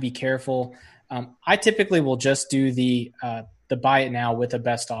have to be careful. I typically will just do the buy it now with a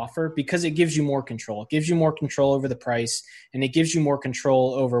best offer because it gives you more control. It gives you more control over the price, and it gives you more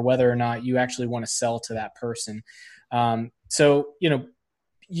control over whether or not you actually want to sell to that person.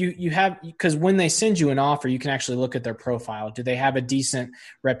 You have, because when they send you an offer, you can actually look at their profile. Do they have a decent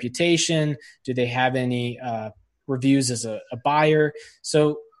reputation? Do they have any reviews as a buyer?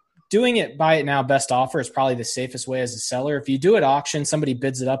 So doing it buy it now best offer is probably the safest way as a seller. If you do it auction, somebody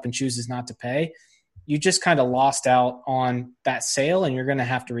bids it up and chooses not to pay, you just kind of lost out on that sale and you're going to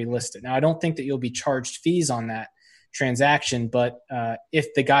have to relist it. Now, I don't think that you'll be charged fees on that transaction. But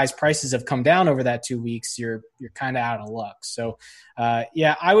if the guys' prices have come down over that 2 weeks, you're kind of out of luck. So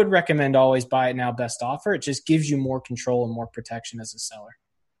yeah, I would recommend always buy it now, best offer. It just gives you more control and more protection as a seller.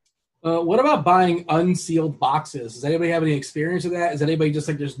 What about buying unsealed boxes? Does anybody have any experience with that? Is anybody just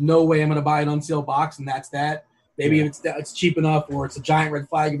like, there's no way I'm going to buy an unsealed box and that's that? Maybe if it's cheap enough, or it's a giant red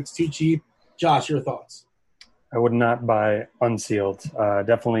flag if it's too cheap. Josh, your thoughts? I would not buy unsealed.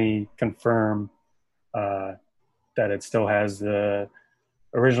 Definitely confirm that it still has the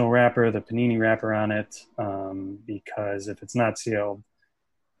original wrapper, the Panini wrapper on it, because if it's not sealed,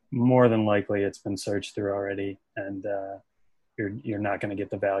 more than likely it's been searched through already, and you're not going to get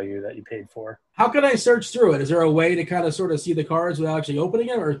the value that you paid for. How can I search through it? Is there a way to kind of sort of see the cards without actually opening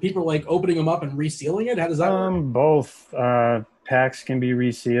it, or are people like opening them up and resealing it? How does that work? Both. Packs can be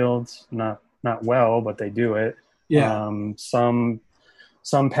resealed, not well, but they do it. Yeah.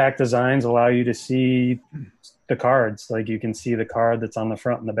 Some pack designs allow you to see the cards. Like you can see the card that's on the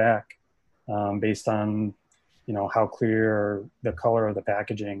front and the back, based on, how clear the color of the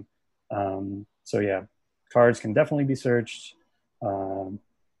packaging. So yeah, cards can definitely be searched.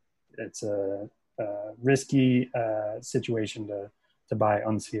 It's a risky situation to buy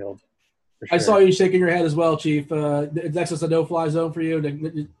unsealed. For sure. I saw you shaking your head as well, Chief. That's just a no-fly zone for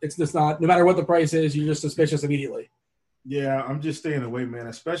you. It's just not, no matter what the price is, you're just suspicious immediately. Yeah, I'm just staying away, man,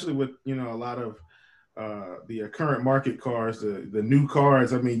 especially with, a lot of the current market cards, the new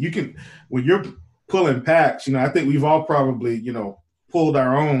cards. I mean, you can, when you're pulling packs, I think we've all probably, pulled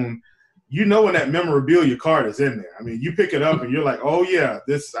our own, in that memorabilia card is in there. I mean, you pick it up and you're like, oh yeah,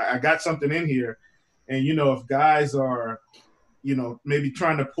 I got something in here. And, if guys are, maybe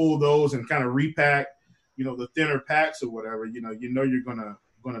trying to pull those and kind of repack, the thinner packs or whatever, you're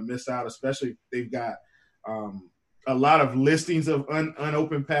gonna miss out, especially if they've got a lot of listings of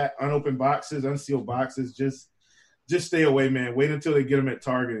unopened boxes, unsealed boxes. Just stay away, man. Wait until they get them at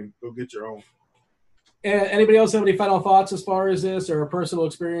Target and go get your own. Anybody else have any final thoughts as far as this, or a personal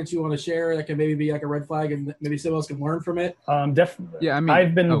experience you want to share that can maybe be like a red flag and maybe someone else can learn from it? Definitely. Yeah, I mean,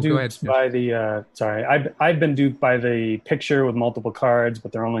 I've been duped by the I've been duped by the picture with multiple cards,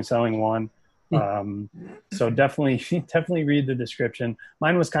 but they're only selling one. So definitely read the description.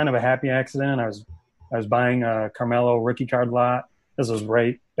 Mine was kind of a happy accident. I was buying a Carmelo rookie card lot. This was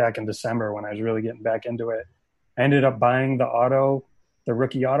right back in December when I was really getting back into it. I ended up buying the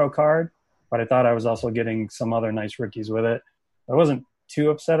rookie auto card, but I thought I was also getting some other nice rookies with it. I wasn't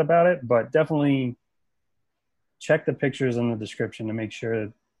too upset about it, but definitely check the pictures in the description to make sure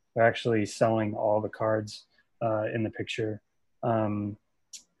that they're actually selling all the cards in the picture. And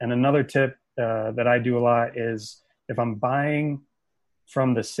another tip that I do a lot is if I'm buying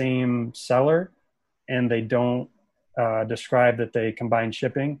from the same seller and they don't describe that they combine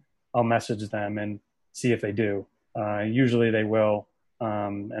shipping, I'll message them and see if they do. Usually they will.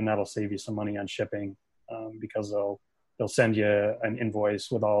 And that'll save you some money on shipping, because they'll send you an invoice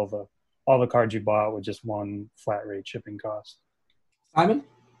with all the cards you bought with just one flat rate shipping cost. Simon?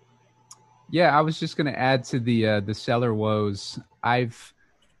 Yeah, I was just going to add to the seller woes. I've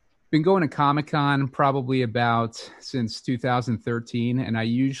been going to Comic-Con probably since 2013, and I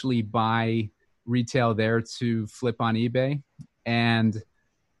usually buy retail there to flip on eBay, and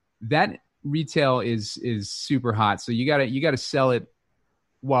that retail is super hot. So you gotta sell it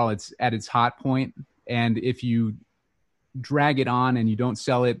while it's at its hot point. And if you drag it on and you don't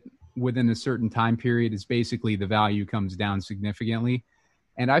sell it within a certain time period, it's basically the value comes down significantly.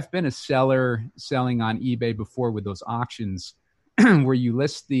 And I've been a seller selling on eBay before with those auctions where you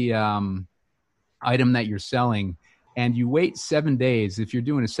list the item that you're selling and you wait 7 days. If you're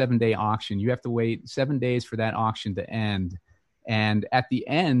doing a 7-day auction, you have to wait 7 days for that auction to end. And at the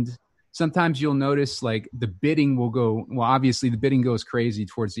end, sometimes you'll notice like the bidding will go, well, obviously the bidding goes crazy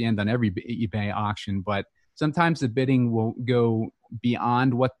towards the end on every eBay auction, but sometimes the bidding will go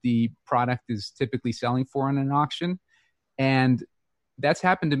beyond what the product is typically selling for in an auction. And that's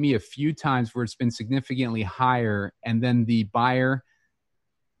happened to me a few times where it's been significantly higher and then the buyer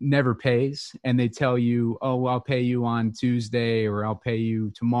never pays and they tell you, oh, well, I'll pay you on Tuesday or I'll pay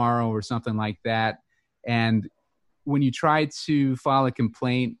you tomorrow or something like that. And when you try to file a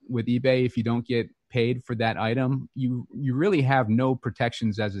complaint with eBay, if you don't get paid for that item, you really have no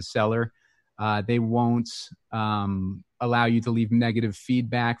protections as a seller. They won't allow you to leave negative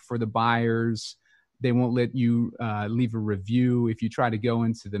feedback for the buyers. They won't let you leave a review. If you try to go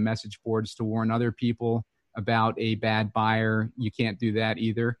into the message boards to warn other people about a bad buyer, you can't do that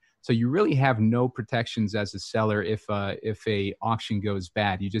either. So you really have no protections as a seller if a auction goes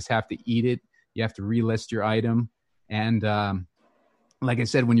bad. You just have to eat it. You have to relist your item. And like I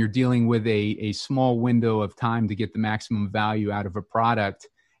said, when you're dealing with a small window of time to get the maximum value out of a product,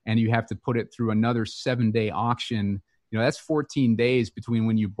 and you have to put it through another 7-day auction, that's 14 days between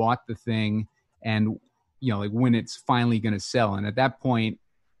when you bought the thing and, like when it's finally going to sell. And at that point,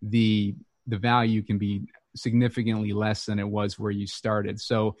 the value can be significantly less than it was where you started.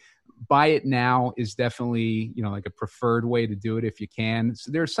 So buy it now is definitely, like a preferred way to do it if you can.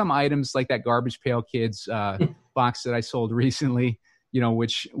 So there are some items like that Garbage Pail Kids box that I sold recently,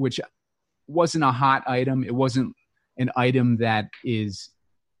 which wasn't a hot item. It wasn't an item that is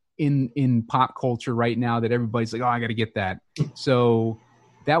in pop culture right now that everybody's like, oh, I got to get that. So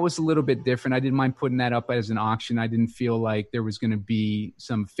that was a little bit different. I didn't mind putting that up as an auction. I didn't feel like there was going to be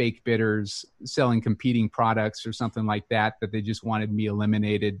some fake bidders selling competing products or something like that they just wanted me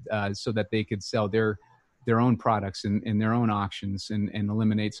eliminated so that they could sell their own products in their own auctions and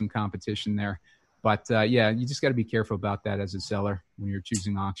eliminate some competition there. But you just got to be careful about that as a seller when you're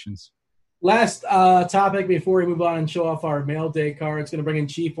choosing auctions. Last topic before we move on and show off our mail day cards. Going to bring in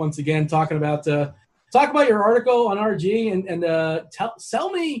Chief once again, talk about your article on RG and sell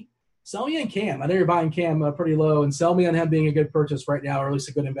me on Cam. I know you're buying Cam pretty low, and sell me on him being a good purchase right now, or at least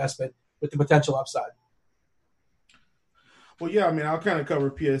a good investment with the potential upside. Well, yeah, I mean, I'll kind of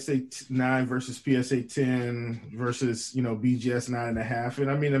cover PSA 9 versus PSA 10 versus, BGS 9.5.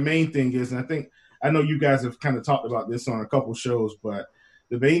 And I mean, the main thing is, and I know you guys have kind of talked about this on a couple shows, but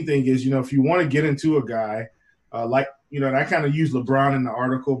the main thing is, if you want to get into a guy and I kind of use LeBron in the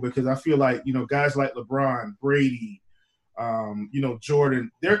article because I feel like, guys like LeBron, Brady,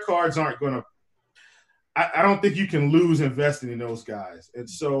 Jordan, their cards aren't going to – I don't think you can lose investing in those guys. And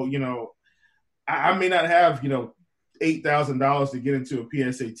so, I may not have, $8,000 to get into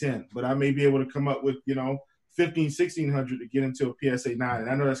a PSA 10, but I may be able to come up with, $1,500-$1,600 to get into a PSA 9. And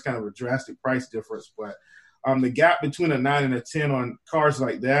I know that's kind of a drastic price difference, but the gap between a 9 and a 10 on cards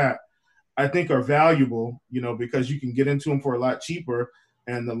like that, I think are valuable, because you can get into them for a lot cheaper.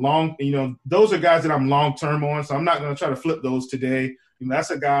 And the long, those are guys that I'm long-term on, so I'm not going to try to flip those today. That's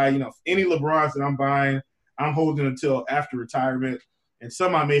a guy, any LeBrons that I'm buying, I'm holding until after retirement. And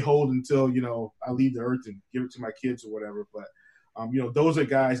some I may hold until, I leave the earth and give it to my kids or whatever. But, those are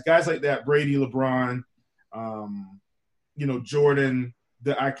guys like that, Brady, LeBron, Jordan,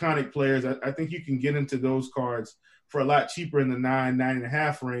 the iconic players. I think you can get into those cards for a lot cheaper in the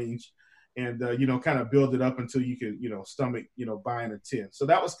 9.5 range and, kind of build it up until you can, stomach, buying a 10. So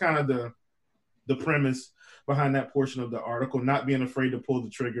that was kind of the premise behind that portion of the article, not being afraid to pull the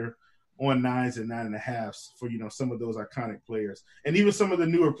trigger on 9s and 9.5s for, some of those iconic players and even some of the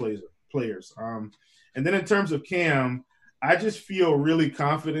newer players. And then in terms of Cam, I just feel really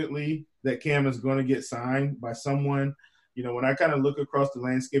confidently that Cam is going to get signed by someone. When I kind of look across the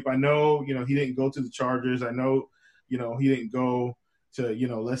landscape, I know, he didn't go to the Chargers. I know, he didn't go to,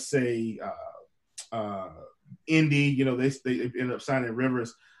 let's say Indy, they ended up signing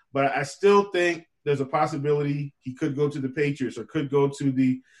Rivers. But I still think there's a possibility he could go to the Patriots or could go to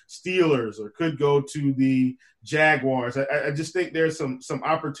the Steelers or could go to the Jaguars. I just think there's some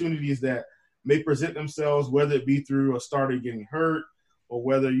opportunities that may present themselves, whether it be through a starter getting hurt or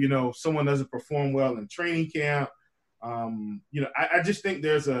whether, someone doesn't perform well in training camp. I just think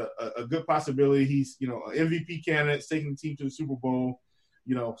there's a good possibility he's, an MVP candidate, taking the team to the Super Bowl,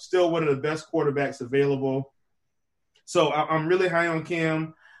 still one of the best quarterbacks available. So I'm really high on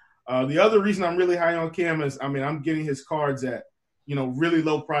Cam. The other reason I'm really high on Cam is, I'm getting his cards at, really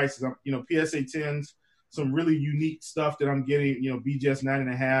low prices. PSA 10s, some really unique stuff that I'm getting, BGS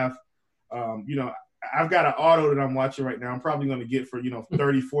 9.5. I've got an auto that I'm watching right now. I'm probably going to get for,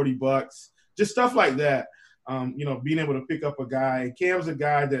 $30-$40, just stuff like that. Being able to pick up a guy. Cam's a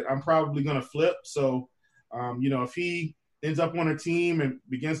guy that I'm probably going to flip. So, if he ends up on a team and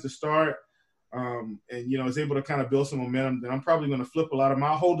begins to start and, is able to kind of build some momentum, then I'm probably going to flip a lot of them.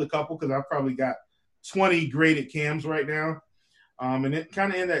 I'll hold a couple because I've probably got 20 graded Cams right now. And it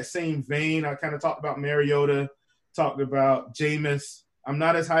kind of in that same vein, I kind of talked about Mariota, talked about Jameis. I'm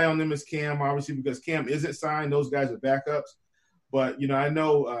not as high on them as Cam, obviously, because Cam isn't signed. Those guys are backups. But, I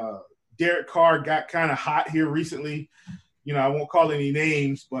know Derek Carr got kind of hot here recently. I won't call any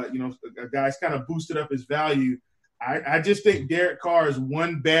names, but, a guy's kind of boosted up his value. I just think Derek Carr is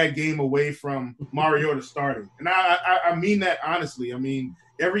one bad game away from Mariota starting. And I mean that honestly.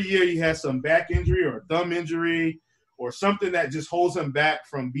 Every year he has some back injury or a thumb injury or something that just holds him back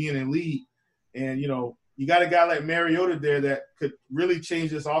from being elite. And, you got a guy like Mariota there that could really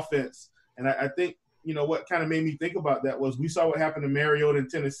change this offense. And I think, what kind of made me think about that was we saw what happened to Mariota in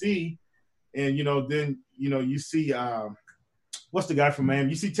Tennessee. And, then, you see what's the guy from Miami?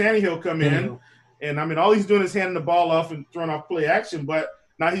 You see Tannehill come in. And I mean, all he's doing is handing the ball off and throwing off play action, but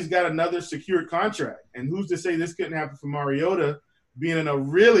now he's got another secured contract. And who's to say this couldn't happen for Mariota being in a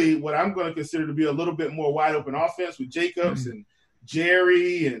really, what I'm going to consider to be a little bit more wide open offense with Jacobs and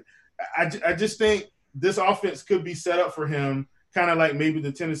Jerry. And I just think this offense could be set up for him, kind of like maybe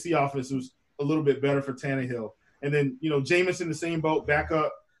the Tennessee offense was a little bit better for Tannehill. And then, Jameis in the same boat, back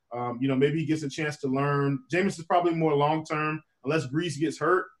up. Maybe he gets a chance to learn. Jameis is probably more long-term unless Brees gets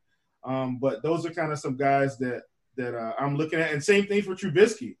hurt. But those are kind of some guys that I'm looking at. And same thing for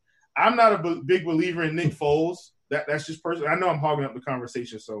Trubisky. I'm not a big believer in Nick Foles. That's just personal. I know I'm hogging up the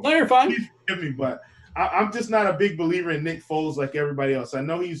conversation, so no, you're fine. Please forgive me, but I'm just not a big believer in Nick Foles like everybody else. I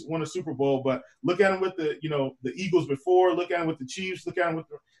know he's won a Super Bowl, but look at him with the Eagles before. Look at him with the Chiefs. Look at him with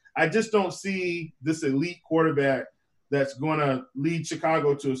I just don't see this elite quarterback that's going to lead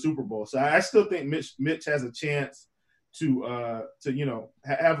Chicago to a Super Bowl. So I still think Mitch has a chance to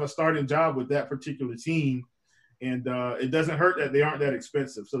have a starting job with that particular team. And it doesn't hurt that they aren't that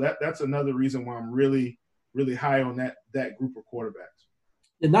expensive. So that's another reason why I'm really, really high on that group of quarterbacks.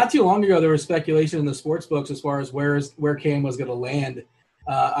 And not too long ago, there was speculation in the sports books as far as where Cam was going to land.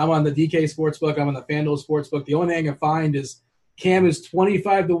 I'm on the DK Sportsbook. I'm on the FanDuel Sportsbook. The only thing I can find is Cam is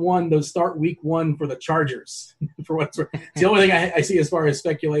 25-1 to start week 1 for the Chargers. For what's worth. It's the only thing I see as far as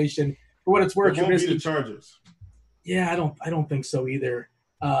speculation. For what it's worth, it won't be the Chargers. Yeah, I don't think so either.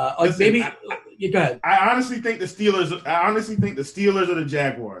 Listen, maybe go ahead. I honestly think the Steelers or the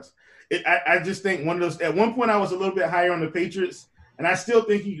Jaguars. I just think one of those. At one point, I was a little bit higher on the Patriots, and I still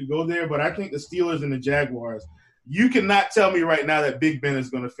think he could go there. But I think the Steelers and the Jaguars. You cannot tell me right now that Big Ben is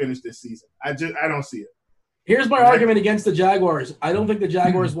going to finish this season. I don't see it. Here's my argument against the Jaguars. I don't think the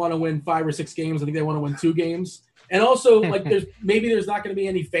Jaguars want to win 5 or 6 games. I think they want to win 2 games. And also, there's not going to be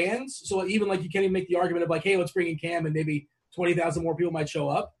any fans. So even you can't even make the argument of hey, let's bring in Cam and maybe 20,000 more people might show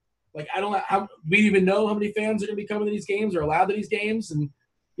up. I don't know how we even know how many fans are going to be coming to these games or allowed to these games. And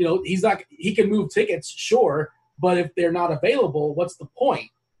he can move tickets, sure, but if they're not available, what's the point?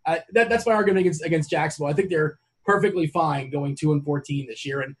 That's my argument against Jacksonville. I think they're perfectly fine going 2-14 this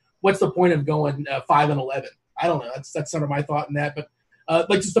year. And what's the point of going 5-11? I don't know. That's sort of my thought in that. But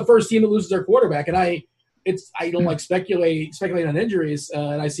it's the first team that loses their quarterback, and I don't like speculating on injuries.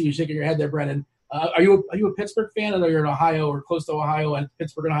 And I see you shaking your head there, Brennan. Are you a Pittsburgh fan? I know you're in Ohio or close to Ohio, and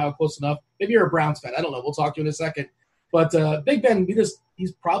Pittsburgh and Ohio close enough. Maybe you're a Browns fan. I don't know. We'll talk to you in a second. But Big Ben,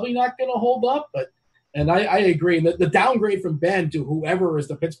 he's probably not going to hold up. And I agree. The downgrade from Ben to whoever is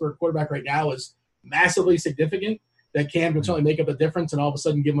the Pittsburgh quarterback right now is massively significant. That Cam can certainly make up a difference and all of a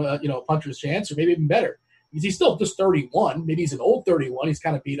sudden give him a puncher's chance, or maybe even better. Because he's still just 31. Maybe he's an old 31. He's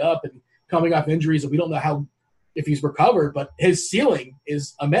kind of beat up and coming off injuries, and we don't know if he's recovered, but his ceiling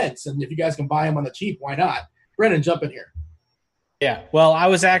is immense. And if you guys can buy him on the cheap, why not? Brennan, jump in here. Yeah, well, I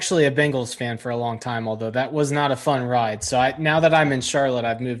was actually a Bengals fan for a long time, although that was not a fun ride. So now that I'm in Charlotte,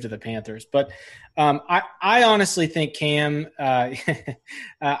 I've moved to the Panthers. But I honestly think Cam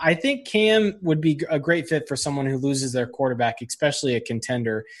I think Cam would be a great fit for someone who loses their quarterback, especially a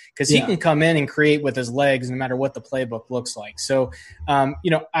contender, because he can come in and create with his legs no matter what the playbook looks like. So,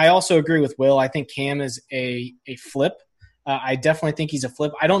 I also agree with Will. I think Cam is a flip. I definitely think he's a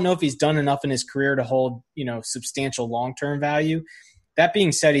flip. I don't know if he's done enough in his career to hold, substantial long-term value. That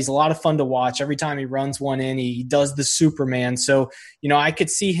being said, he's a lot of fun to watch. Every time he runs one in, he does the Superman. So, I could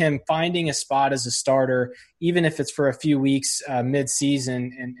see him finding a spot as a starter, even if it's for a few weeks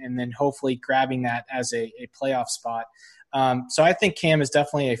mid-season, and then hopefully grabbing that as a playoff spot. So I think Cam is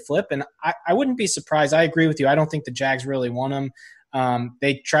definitely a flip, and I wouldn't be surprised. I agree with you. I don't think the Jags really want him.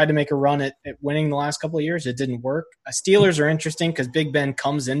 They tried to make a run at winning the last couple of years. It didn't work. Steelers are interesting because Big Ben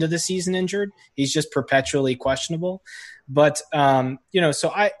comes into the season injured. He's just perpetually questionable. But,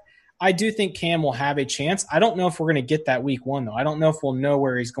 so I do think Cam will have a chance. I don't know if we're going to get that week 1, though. I don't know if we'll know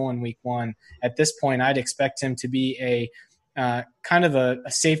where he's going week 1. At this point, I'd expect him to be a kind of a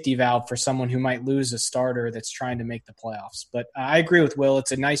safety valve for someone who might lose a starter that's trying to make the playoffs. But I agree with Will.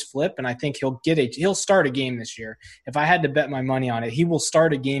 It's a nice flip, and I think he'll start a game this year. If I had to bet my money on it, he will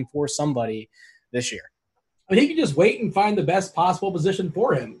start a game for somebody this year. I mean, he can just wait and find the best possible position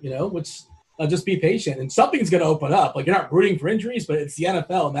for him, which just be patient, and something's going to open up. You're not rooting for injuries, but it's the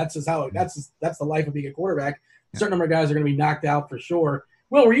NFL, and that's the life of being a quarterback. A certain number of guys are going to be knocked out for sure.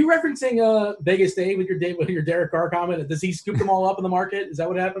 Will, were you referencing Vegas Dave with your Derek Carr comment? Does he scoop them all up in the market? Is that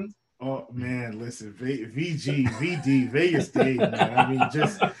what happened? Oh man, listen, VD, Vegas Dave, man. I mean,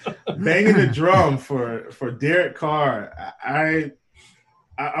 just banging the drum for Derek Carr.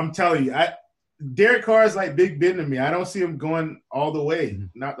 I'm telling you, Derek Carr is like Big Ben to me. I don't see him going all the way,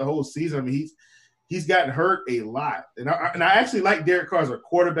 not the whole season. I mean, he's gotten hurt a lot, and I actually like Derek Carr as a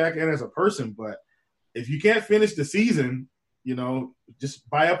quarterback and as a person, but if you can't finish the season, just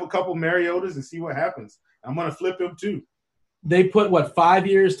buy up a couple Mariotas and see what happens. I'm going to flip him too. They put 5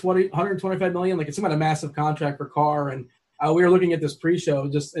 years, 125 million. Like, it's about a massive contract for Carr. And we were looking at this pre-show,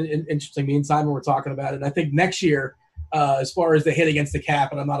 just interesting. Me and Simon were talking about it. And I think next year, as far as the hit against the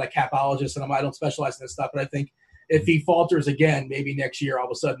cap, and I'm not a capologist and I don't specialize in this stuff, but I think if he falters again, maybe next year all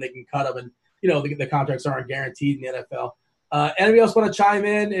of a sudden they can cut him, and the contracts aren't guaranteed in the NFL. Anybody else want to chime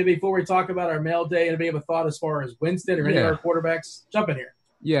in before we talk about our mail day? Anybody have a thought as far as Winston or any of our quarterbacks? Jump in here.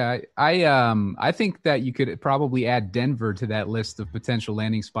 Yeah, I think that you could probably add Denver to that list of potential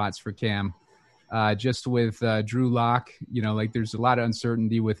landing spots for Cam. Just with Drew Lock, there's a lot of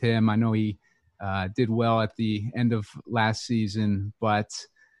uncertainty with him. I know he did well at the end of last season, but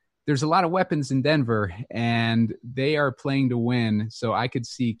there's a lot of weapons in Denver, and they are playing to win. So I could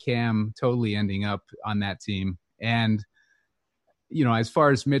see Cam totally ending up on that team. And as far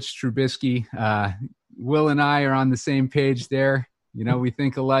as Mitch Trubisky, Will and I are on the same page there. We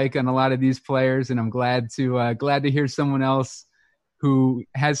think alike on a lot of these players, and I'm glad to hear someone else who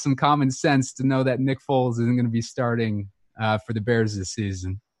has some common sense to know that Nick Foles isn't going to be starting for the Bears this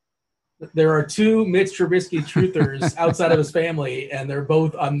season. There are two Mitch Trubisky truthers outside of his family, and they're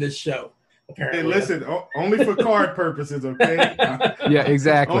both on this show. Apparently. Hey, listen, only for card purposes, okay? Yeah,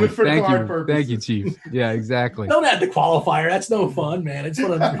 exactly. Only for Thank card you. purposes. Thank you, Chief. Yeah, exactly. Don't add the qualifier. That's no fun, man. It's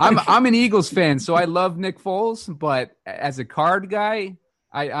what I'm an Eagles fan, so I love Nick Foles, but as a card guy,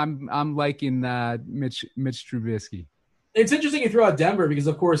 I'm liking Mitch Trubisky. It's interesting you throw out Denver because,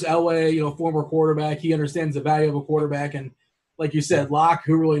 of course, Elway, former quarterback, he understands the value of a quarterback, and like you said, Locke,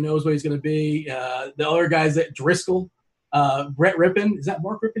 who really knows what he's going to be. The other guys, that Driscoll. Brett Rippon, is that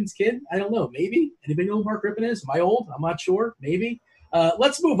Mark Rippon's kid? I don't know. Maybe. Anybody know who Mark Rippon is? Am I old? I'm not sure. Maybe.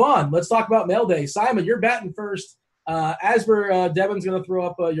 Let's move on. Let's talk about mail day. Simon, you're batting first. Devin's going to throw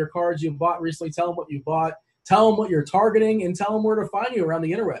up your cards you bought recently. Tell him what you bought. Tell him what you're targeting, and tell him where to find you around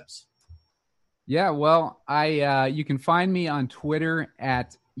the interwebs. Yeah, well, you can find me on Twitter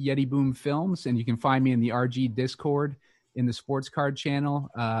at Yeti Boom Films, and you can find me in the RG Discord in the Sports Card channel.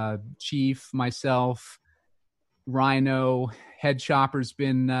 Chief, myself, Rhino, Head Chopper's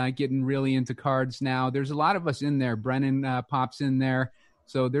been getting really into cards now. There's a lot of us in there. Brennan pops in there.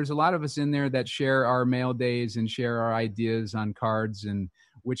 So there's a lot of us in there that share our mail days and share our ideas on cards and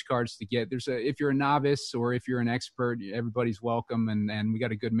which cards to get. If you're a novice or if you're an expert, everybody's welcome. And we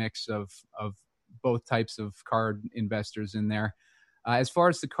got a good mix of both types of card investors in there. As far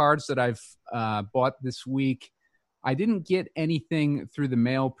as the cards that I've bought this week, I didn't get anything through the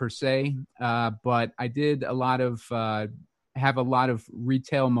mail per se, but I did have a lot of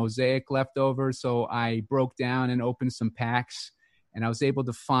retail Mosaic left over. So I broke down and opened some packs, and I was able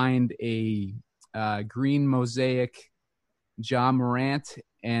to find a green Mosaic Ja Morant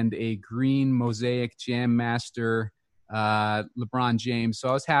and a green Mosaic Jam Master LeBron James. So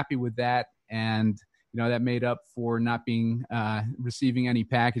I was happy with that. And, that made up for not being receiving any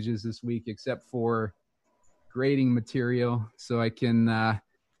packages this week except for grading material, so I can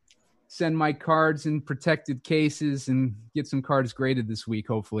send my cards in protected cases and get some cards graded this week,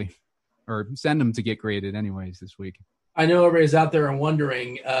 hopefully, or send them to get graded anyways this week. I know everybody's out there and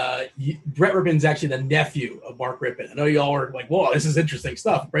wondering, Brett Rippon's actually the nephew of Mark Rippon. I know you all are like, whoa, this is interesting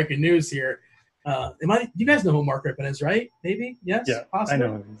stuff. Breaking news here. You guys know who Mark Rippon is, right? Maybe? Yes? Yeah, possibly? I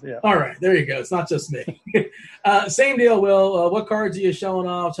know him. Yeah. All right, there you go. It's not just me. Same deal, Will. What cards are you showing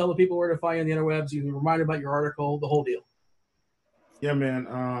off? Tell the people where to find you on the interwebs. You can remind about your article, the whole deal. Yeah, man.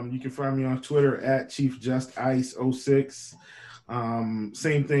 You can find me on Twitter at ChiefJustIce06.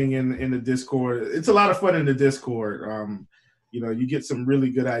 Same thing in the Discord. It's a lot of fun in the Discord. You get some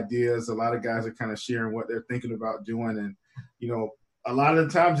really good ideas. A lot of guys are kind of sharing what they're thinking about doing, and a lot of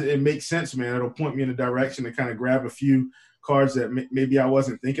the times it makes sense, man. It'll point me in a direction to kind of grab a few cards that maybe I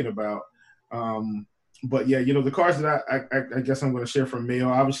wasn't thinking about. But yeah, the cards that I guess I'm going to share from mail.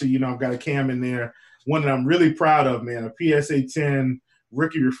 Obviously, I've got a Cam in there. One that I'm really proud of, man, a PSA 10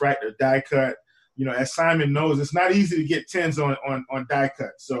 rookie refractor die cut. As Simon knows, it's not easy to get 10s on die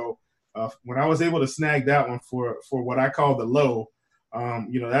cut. So when I was able to snag that one for what I call the low,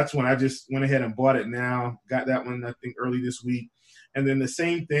 that's when I just went ahead and bought it now. Got that one, I think, early this week. And then the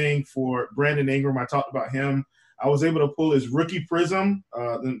same thing for Brandon Ingram. I talked about him. I was able to pull his rookie prism,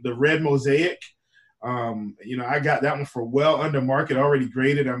 the red Mosaic. I got that one for well under market, already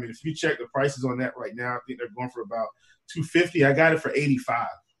graded. I mean, if you check the prices on that right now, I think they're going for about $250. I got it for $85.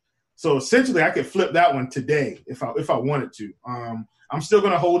 So essentially, I could flip that one today if I wanted to. I'm still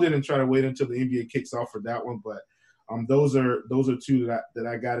going to hold it and try to wait until the NBA kicks off for that one. But those are two that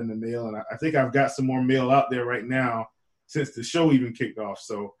I got in the mail, and I think I've got some more mail out there right now since the show even kicked off.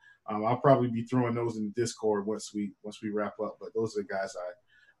 So I'll probably be throwing those in the Discord once we wrap up. But those are the guys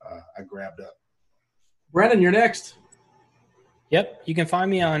I grabbed up. Brennan, you're next. Yep, you can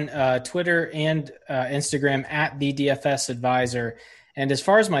find me on Twitter and Instagram at the DFS Advisor. And as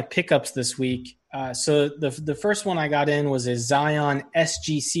far as my pickups this week, so the first one I got in was a Zion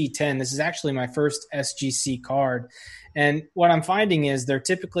SGC 10. This is actually my first SGC card. And what I'm finding is they're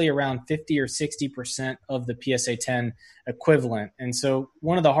typically around 50 or 60% of the PSA 10 equivalent. And so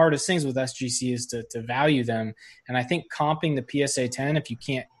one of the hardest things with SGC is to value them. And I think comping the PSA 10, if you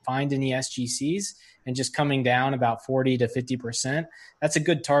can't find any SGCs, and just coming down about 40 to 50%, that's a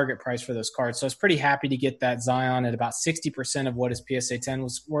good target price for those cards. So I was pretty happy to get that Zion at about 60% of what his PSA 10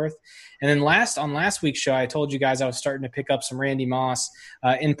 was worth. And then on last week's show, I told you guys I was starting to pick up some Randy Moss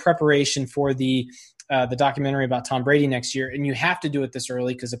in preparation for the documentary about Tom Brady next year. And you have to do it this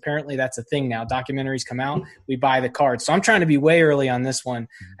early because apparently that's a thing now. Documentaries come out, we buy the cards. So I'm trying to be way early on this one.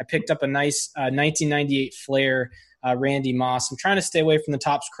 I picked up a nice 1998 Flair Randy Moss. I'm trying to stay away from the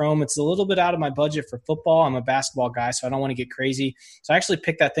Topps Chrome. It's a little bit out of my budget for football. I'm a basketball guy, so I don't want to get crazy. So I actually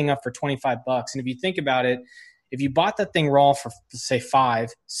picked that thing up for $25. And if you think about it, if you bought that thing raw for, say,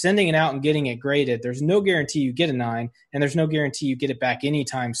 $5, sending it out and getting it graded, there's no guarantee you get a 9, and there's no guarantee you get it back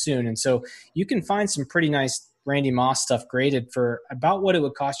anytime soon. And so you can find some pretty nice Randy Moss stuff graded for about what it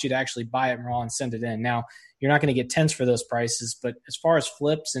would cost you to actually buy it raw and send it in. Now, you're not going to get 10s for those prices, but as far as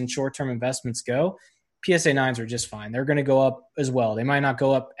flips and short-term investments go, PSA 9s are just fine. They're going to go up as well. They might not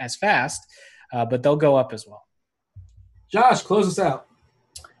go up as fast, but they'll go up as well. Josh, close us out.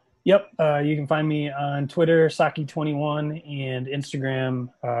 Yep. You can find me on Twitter, Saki21, and Instagram,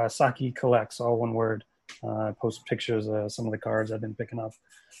 Saki Collects, all one word. I post pictures of some of the cards I've been picking up.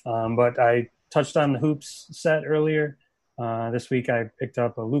 But I touched on the Hoops set earlier. This week I picked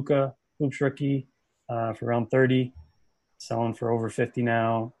up a Luka Hoops rookie for around 30, selling for over 50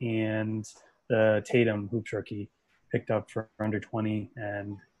 now, and the Tatum Hoops rookie picked up for under 20,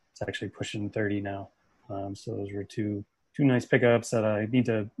 and it's actually pushing 30 now. So those were two nice pickups that I need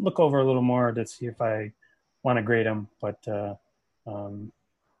to look over a little more to see if I want to grade them, but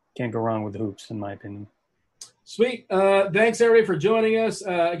can't go wrong with the hoops in my opinion. Sweet. Thanks everybody for joining us.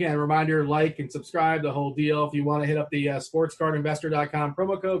 Again, reminder, like and subscribe, the whole deal. If you want to hit up the sportscardinvestor.com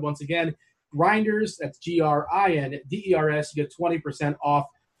promo code, once again, Grinders, that's GRINDERS, you get 20% off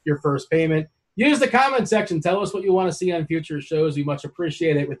your first payment. Use the comment section. Tell us what you want to see on future shows. We much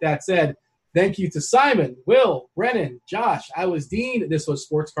appreciate it. With that said, thank you to Simon, Will, Brennan, Josh. I was Dean. This was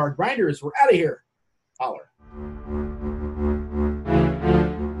Sports Card Grinders. We're out of here. Holler.